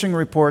and the fishing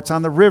reports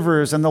on the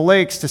rivers and the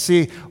lakes to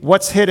see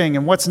what's hitting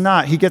and what's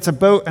not. He gets a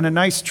boat and a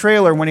nice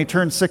trailer when he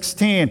turns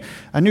 16,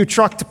 a new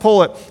truck to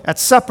pull it. At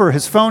supper,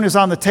 his phone is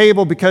on the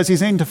table because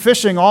he's into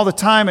fishing all the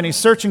time and he's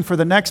searching for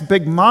the next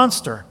big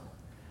monster.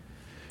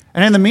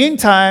 And in the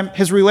meantime,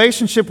 his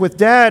relationship with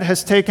dad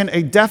has taken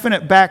a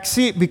definite back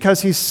seat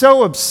because he's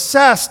so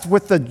obsessed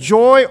with the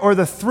joy or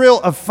the thrill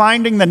of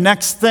finding the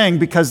next thing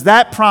because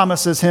that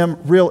promises him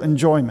real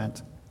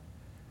enjoyment.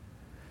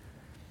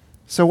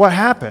 So what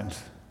happened?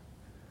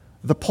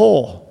 The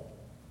pole.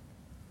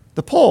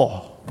 The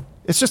pole.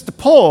 It's just a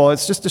pole.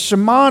 It's just a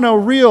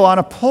Shimano reel on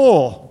a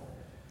pole.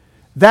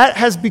 That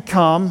has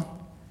become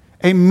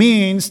a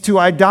means to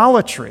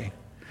idolatry.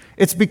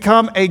 It's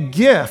become a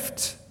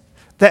gift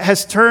that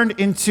has turned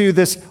into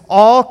this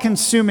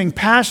all-consuming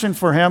passion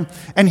for him,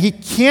 and he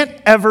can't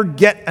ever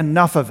get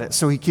enough of it.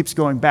 So he keeps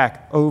going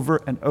back over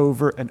and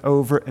over and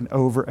over and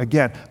over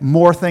again.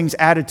 More things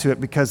added to it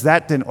because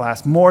that didn't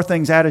last. More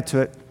things added to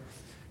it.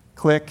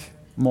 Click,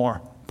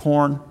 more.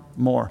 Porn,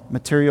 more.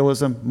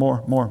 Materialism,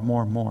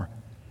 more.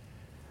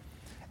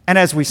 And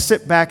as we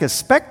sit back as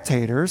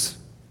spectators,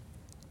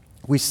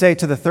 we say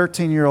to the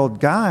 13-year-old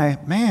guy,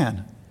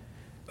 man,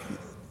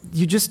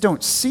 you just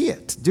don't see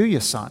it, do you,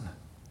 son?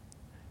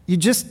 You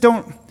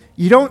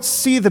don't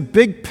see the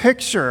big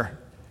picture.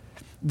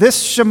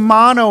 This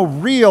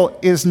Shimano reel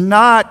is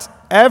not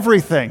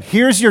everything.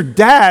 Here's your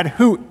dad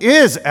who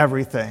is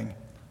everything.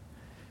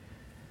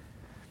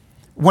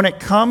 When it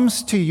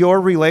comes to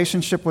your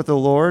relationship with the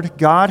Lord,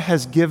 God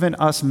has given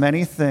us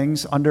many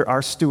things under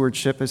our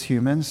stewardship as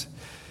humans.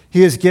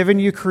 He has given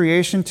you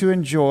creation to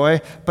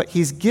enjoy, but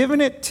he's given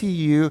it to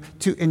you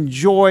to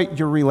enjoy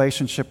your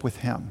relationship with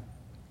him.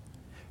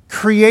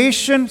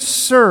 Creation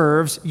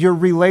serves your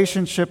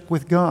relationship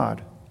with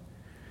God.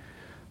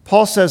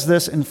 Paul says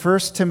this in 1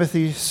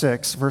 Timothy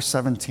 6, verse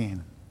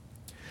 17.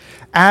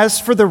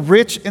 As for the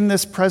rich in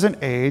this present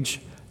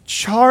age,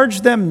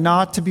 charge them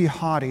not to be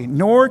haughty,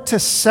 nor to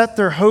set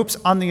their hopes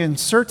on the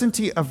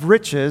uncertainty of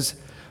riches,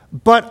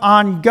 but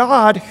on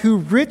God who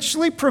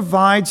richly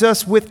provides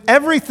us with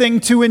everything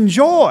to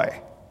enjoy.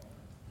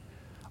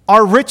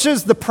 Are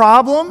riches the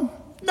problem?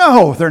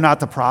 No, they're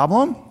not the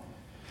problem.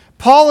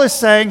 Paul is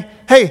saying,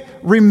 hey,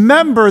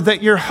 remember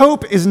that your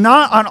hope is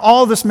not on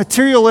all this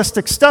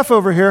materialistic stuff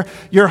over here.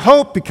 Your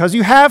hope, because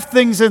you have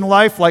things in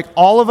life like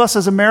all of us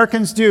as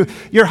Americans do,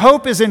 your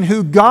hope is in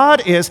who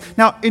God is.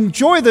 Now,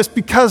 enjoy this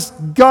because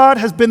God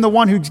has been the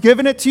one who's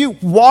given it to you.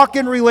 Walk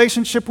in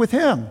relationship with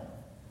him.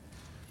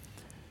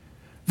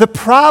 The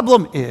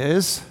problem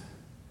is,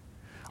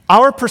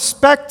 our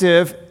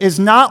perspective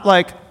is not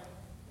like,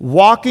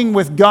 walking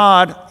with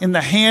God in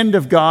the hand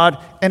of God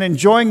and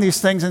enjoying these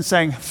things and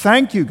saying,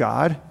 thank you,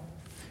 God.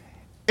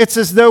 It's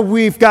as though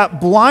we've got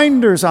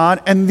blinders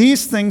on and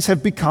these things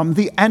have become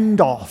the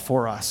end-all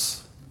for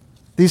us.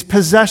 These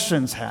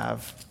possessions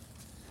have.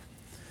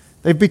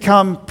 They've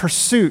become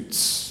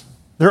pursuits.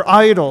 They're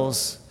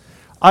idols.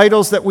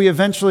 Idols that we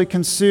eventually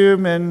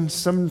consume and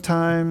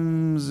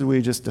sometimes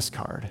we just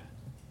discard.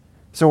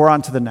 So we're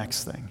on to the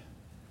next thing.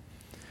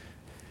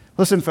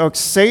 Listen, folks,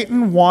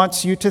 Satan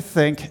wants you to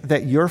think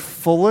that your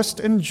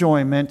fullest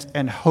enjoyment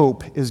and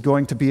hope is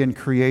going to be in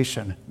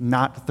creation,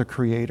 not the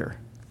Creator.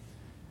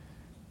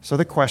 So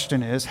the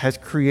question is, has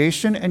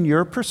creation and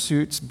your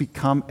pursuits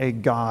become a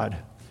god?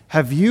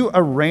 Have you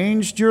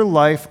arranged your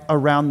life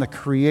around the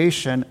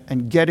creation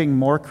and getting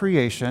more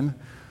creation,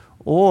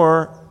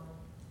 or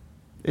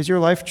is your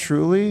life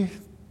truly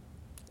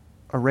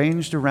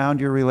arranged around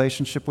your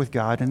relationship with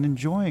God and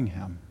enjoying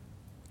Him?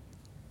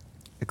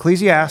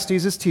 Ecclesiastes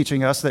is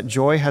teaching us that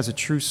joy has a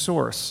true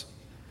source.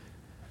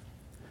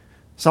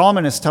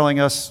 Solomon is telling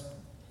us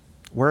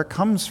where it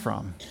comes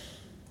from.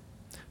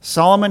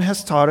 Solomon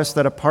has taught us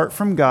that apart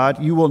from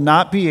God, you will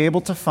not be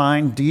able to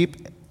find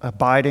deep,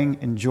 abiding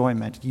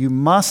enjoyment. You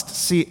must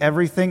see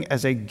everything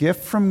as a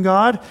gift from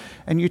God,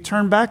 and you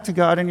turn back to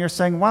God and you're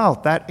saying, wow,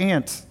 that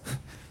ant,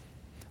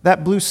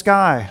 that blue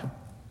sky,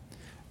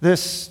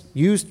 this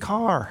used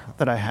car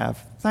that I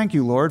have. Thank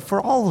you, Lord, for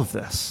all of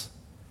this.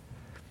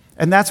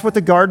 And that's what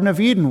the Garden of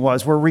Eden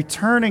was. We're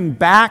returning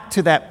back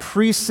to that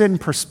pre-sin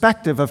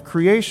perspective of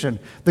creation.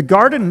 The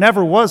garden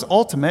never was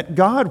ultimate,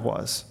 God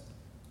was.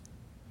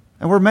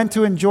 And we're meant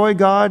to enjoy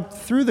God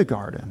through the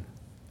garden.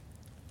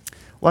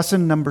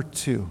 Lesson number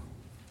 2.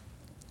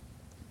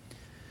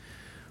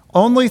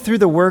 Only through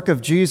the work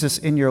of Jesus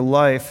in your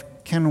life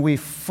can we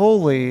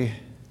fully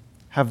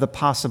have the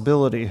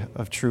possibility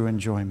of true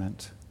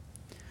enjoyment.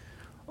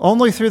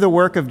 Only through the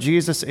work of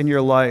Jesus in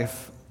your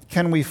life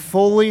can we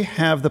fully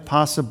have the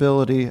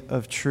possibility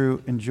of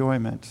true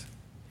enjoyment.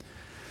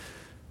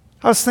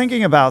 I was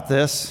thinking about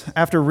this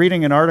after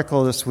reading an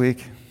article this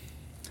week.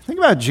 Think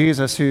about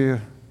Jesus, who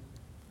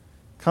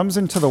comes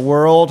into the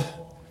world,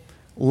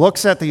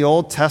 looks at the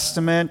Old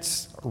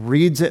Testament,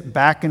 reads it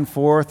back and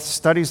forth,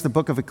 studies the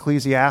book of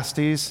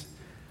Ecclesiastes,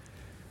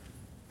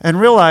 and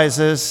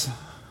realizes,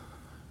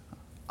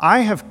 I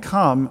have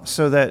come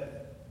so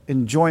that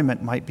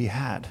enjoyment might be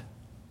had.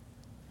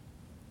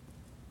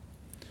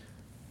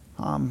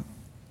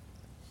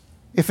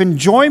 If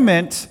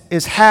enjoyment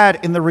is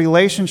had in the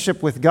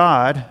relationship with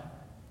God,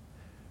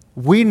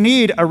 we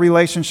need a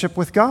relationship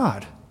with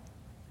God.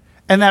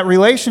 And that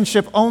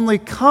relationship only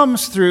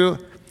comes through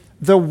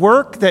the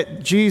work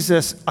that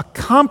Jesus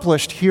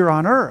accomplished here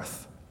on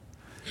earth.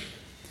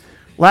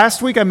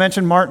 Last week I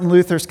mentioned Martin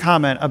Luther's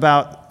comment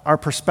about our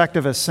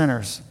perspective as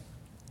sinners.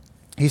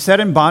 He said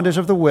in Bondage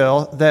of the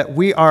Will that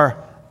we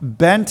are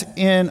bent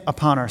in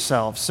upon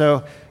ourselves.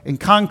 So in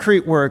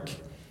concrete work,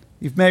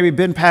 you've maybe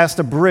been past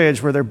a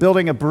bridge where they're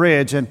building a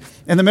bridge, and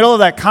in the middle of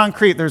that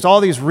concrete, there's all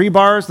these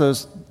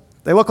rebars.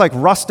 They look like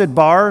rusted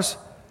bars.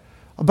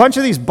 A bunch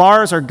of these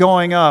bars are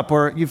going up,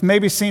 or you've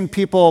maybe seen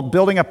people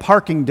building a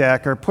parking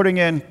deck or putting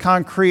in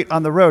concrete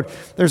on the road.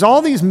 There's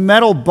all these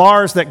metal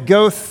bars that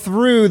go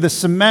through the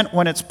cement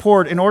when it's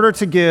poured in order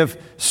to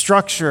give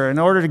structure, in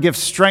order to give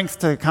strength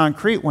to the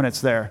concrete when it's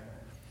there.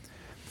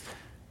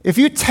 If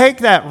you take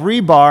that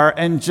rebar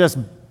and just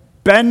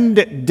bend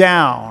it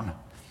down,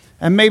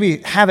 and maybe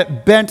have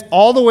it bent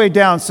all the way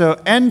down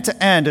so end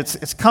to end,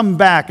 it's come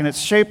back and it's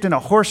shaped in a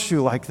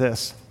horseshoe like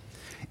this.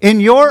 In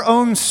your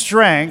own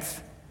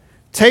strength,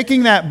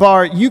 taking that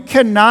bar, you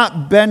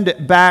cannot bend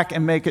it back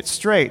and make it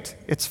straight.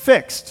 It's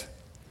fixed.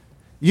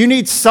 You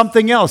need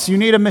something else. You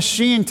need a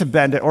machine to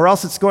bend it, or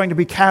else it's going to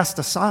be cast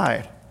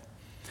aside.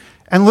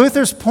 And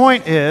Luther's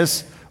point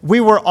is, we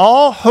were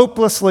all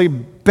hopelessly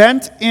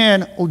bent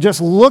in,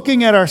 just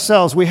looking at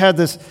ourselves. We had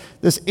this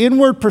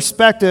inward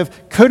perspective,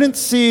 couldn't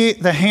see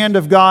the hand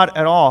of God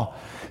at all.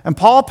 And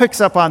Paul picks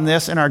up on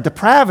this in our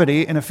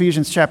depravity in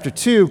Ephesians chapter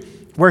 2,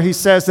 where he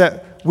says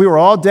that we were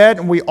all dead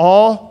and we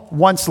all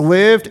once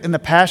lived in the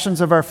passions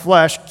of our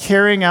flesh,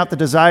 carrying out the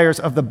desires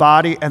of the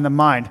body and the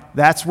mind.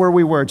 That's where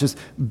we were, just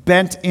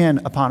bent in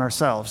upon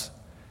ourselves.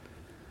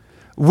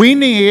 We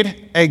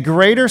need a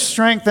greater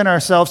strength in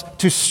ourselves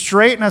to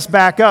straighten us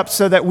back up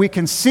so that we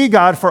can see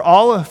God for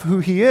all of who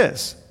He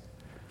is.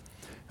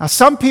 Now,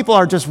 some people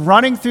are just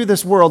running through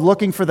this world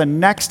looking for the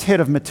next hit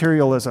of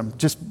materialism.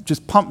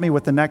 Just pump me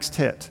with the next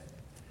hit.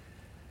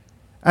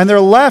 And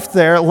they're left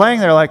there, laying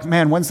there like,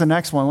 man, when's the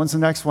next one? When's the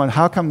next one?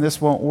 How come this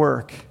won't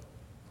work?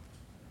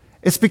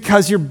 It's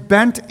because you're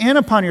bent in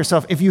upon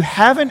yourself. If you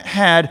haven't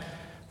had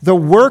the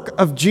work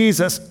of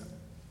Jesus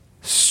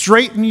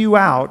straighten you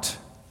out,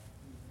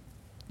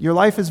 your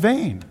life is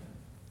vain.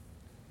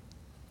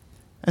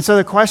 And so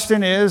the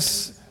question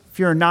is, if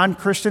you're a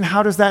non-Christian,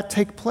 how does that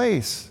take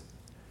place?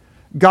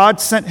 God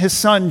sent His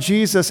Son,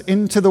 Jesus,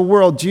 into the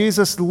world.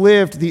 Jesus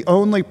lived the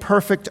only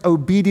perfect,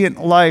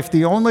 obedient life,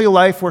 the only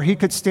life where He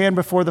could stand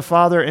before the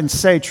Father and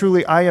say,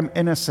 truly, I am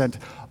innocent.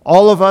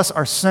 All of us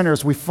are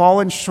sinners. We've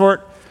fallen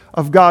short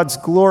of God's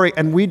glory,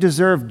 and we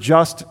deserve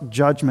just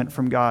judgment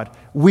from God.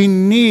 We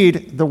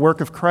need the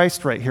work of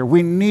Christ right here.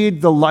 We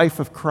need the life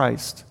of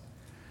Christ.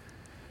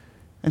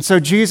 And so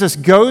Jesus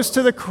goes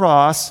to the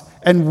cross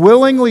and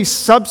willingly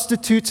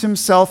substitutes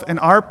himself in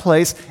our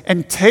place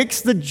and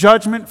takes the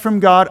judgment from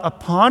God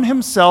upon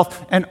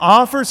himself and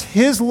offers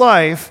his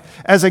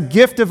life as a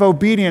gift of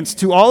obedience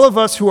to all of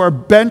us who are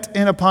bent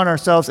in upon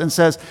ourselves and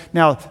says,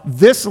 now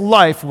this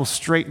life will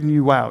straighten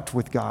you out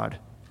with God.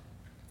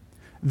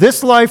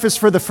 This life is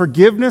for the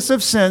forgiveness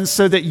of sins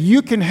so that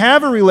you can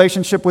have a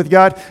relationship with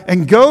God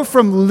and go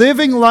from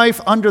living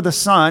life under the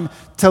sun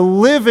to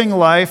living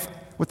life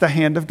with the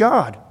hand of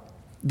God.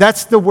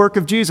 That's the work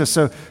of Jesus.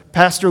 So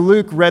Pastor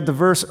Luke read the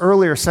verse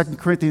earlier, 2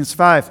 Corinthians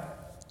 5,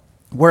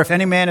 where if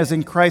any man is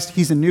in Christ,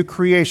 he's a new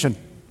creation,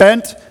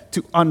 bent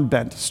to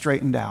unbent,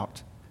 straightened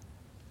out.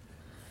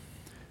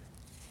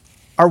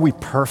 Are we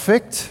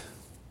perfect?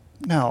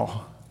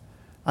 No.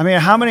 I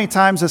mean, how many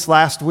times this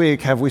last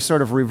week have we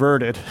sort of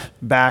reverted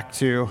back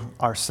to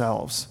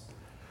ourselves?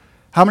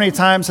 How many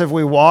times have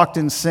we walked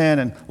in sin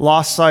and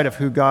lost sight of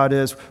who God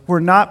is?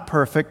 We're not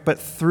perfect, but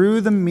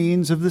through the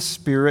means of the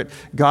Spirit,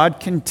 God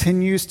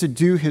continues to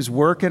do his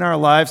work in our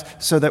lives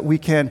so that we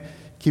can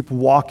keep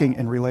walking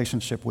in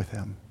relationship with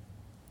him.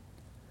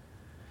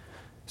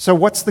 So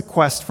what's the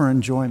quest for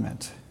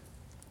enjoyment?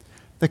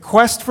 The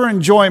quest for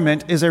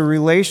enjoyment is a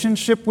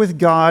relationship with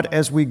God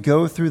as we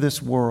go through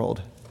this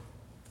world.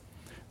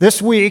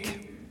 This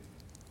week,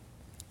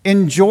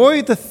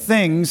 enjoy the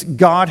things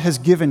God has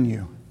given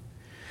you.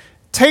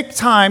 Take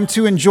time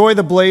to enjoy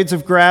the blades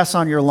of grass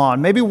on your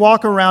lawn. Maybe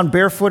walk around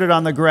barefooted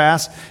on the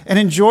grass and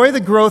enjoy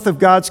the growth of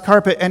God's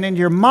carpet. And in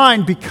your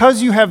mind,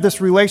 because you have this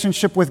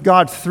relationship with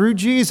God through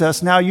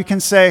Jesus, now you can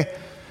say,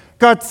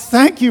 God,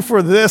 thank you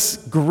for this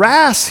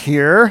grass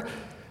here.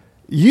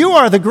 You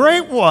are the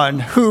great one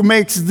who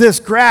makes this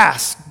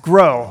grass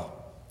grow.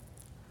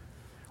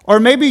 Or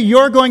maybe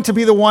you're going to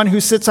be the one who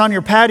sits on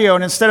your patio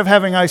and instead of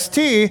having iced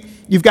tea,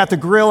 you've got the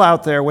grill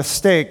out there with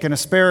steak and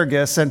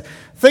asparagus. And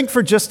think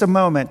for just a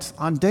moment,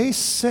 on day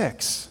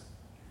 6,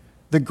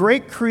 the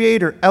great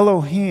creator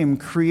Elohim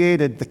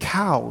created the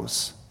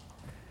cows.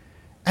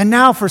 And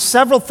now for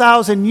several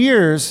thousand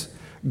years,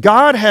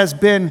 God has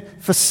been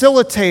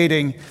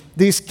facilitating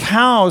these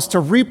cows to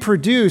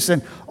reproduce,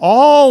 and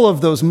all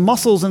of those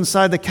muscles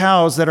inside the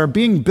cows that are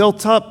being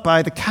built up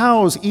by the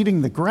cows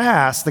eating the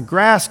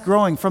grass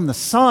growing from the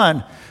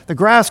sun, the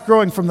grass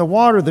growing from the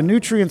water, the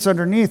nutrients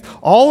underneath,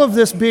 all of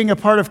this being a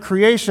part of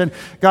creation,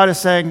 God is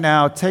saying,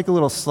 now take a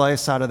little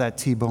slice out of that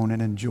T-bone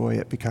and enjoy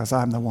it because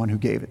I'm the one who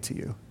gave it to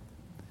you.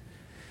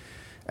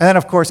 And then,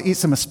 of course, eat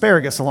some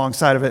asparagus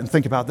alongside of it and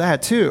think about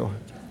that too.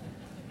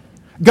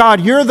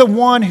 God, you're the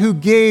one who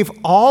gave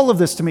all of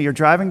this to me. You're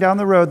driving down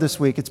the road this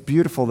week. It's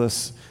beautiful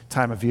this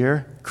time of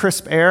year.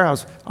 Crisp air. I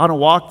was on a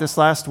walk this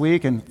last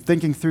week and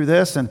thinking through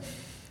this, and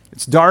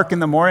it's dark in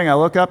the morning. I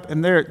look up,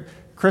 and there,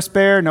 crisp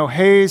air, no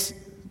haze,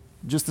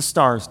 just the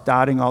stars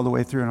dotting all the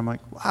way through. And I'm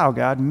like, wow,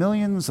 God,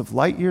 millions of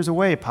light years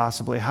away,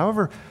 possibly,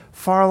 however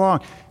far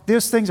along.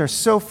 Those things are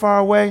so far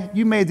away.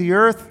 You made the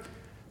earth,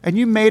 and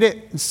you made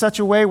it in such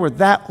a way where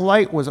that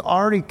light was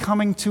already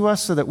coming to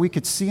us so that we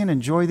could see and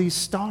enjoy these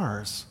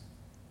stars.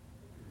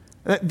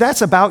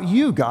 That's about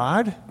you,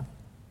 God.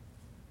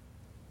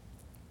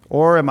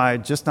 Or am I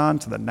just on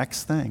to the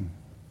next thing?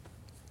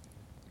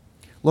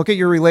 Look at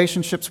your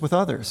relationships with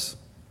others.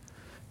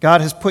 God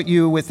has put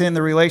you within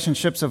the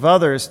relationships of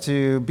others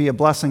to be a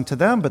blessing to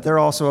them, but they're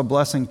also a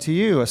blessing to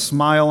you. A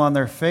smile on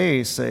their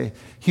face, a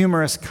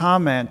humorous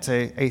comment,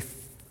 a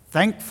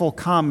thankful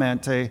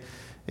comment, a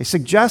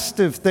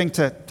suggestive thing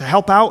to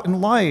help out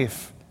in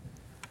life.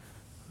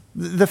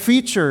 The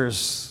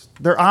features,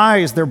 their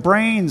eyes, their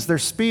brains, their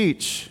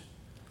speech.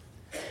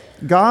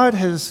 God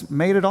has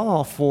made it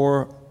all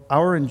for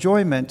our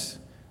enjoyment,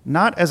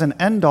 not as an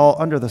end-all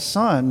under the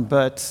sun,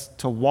 but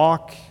to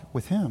walk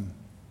with him.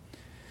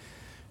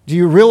 Do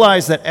you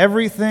realize that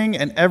everything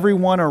and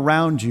everyone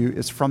around you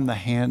is from the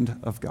hand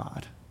of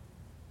God?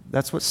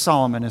 That's what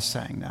Solomon is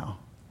saying now.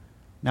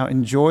 Now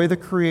enjoy the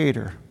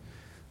Creator.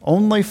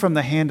 Only from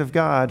the hand of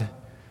God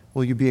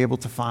will you be able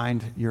to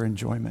find your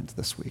enjoyment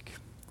this week.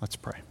 Let's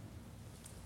pray.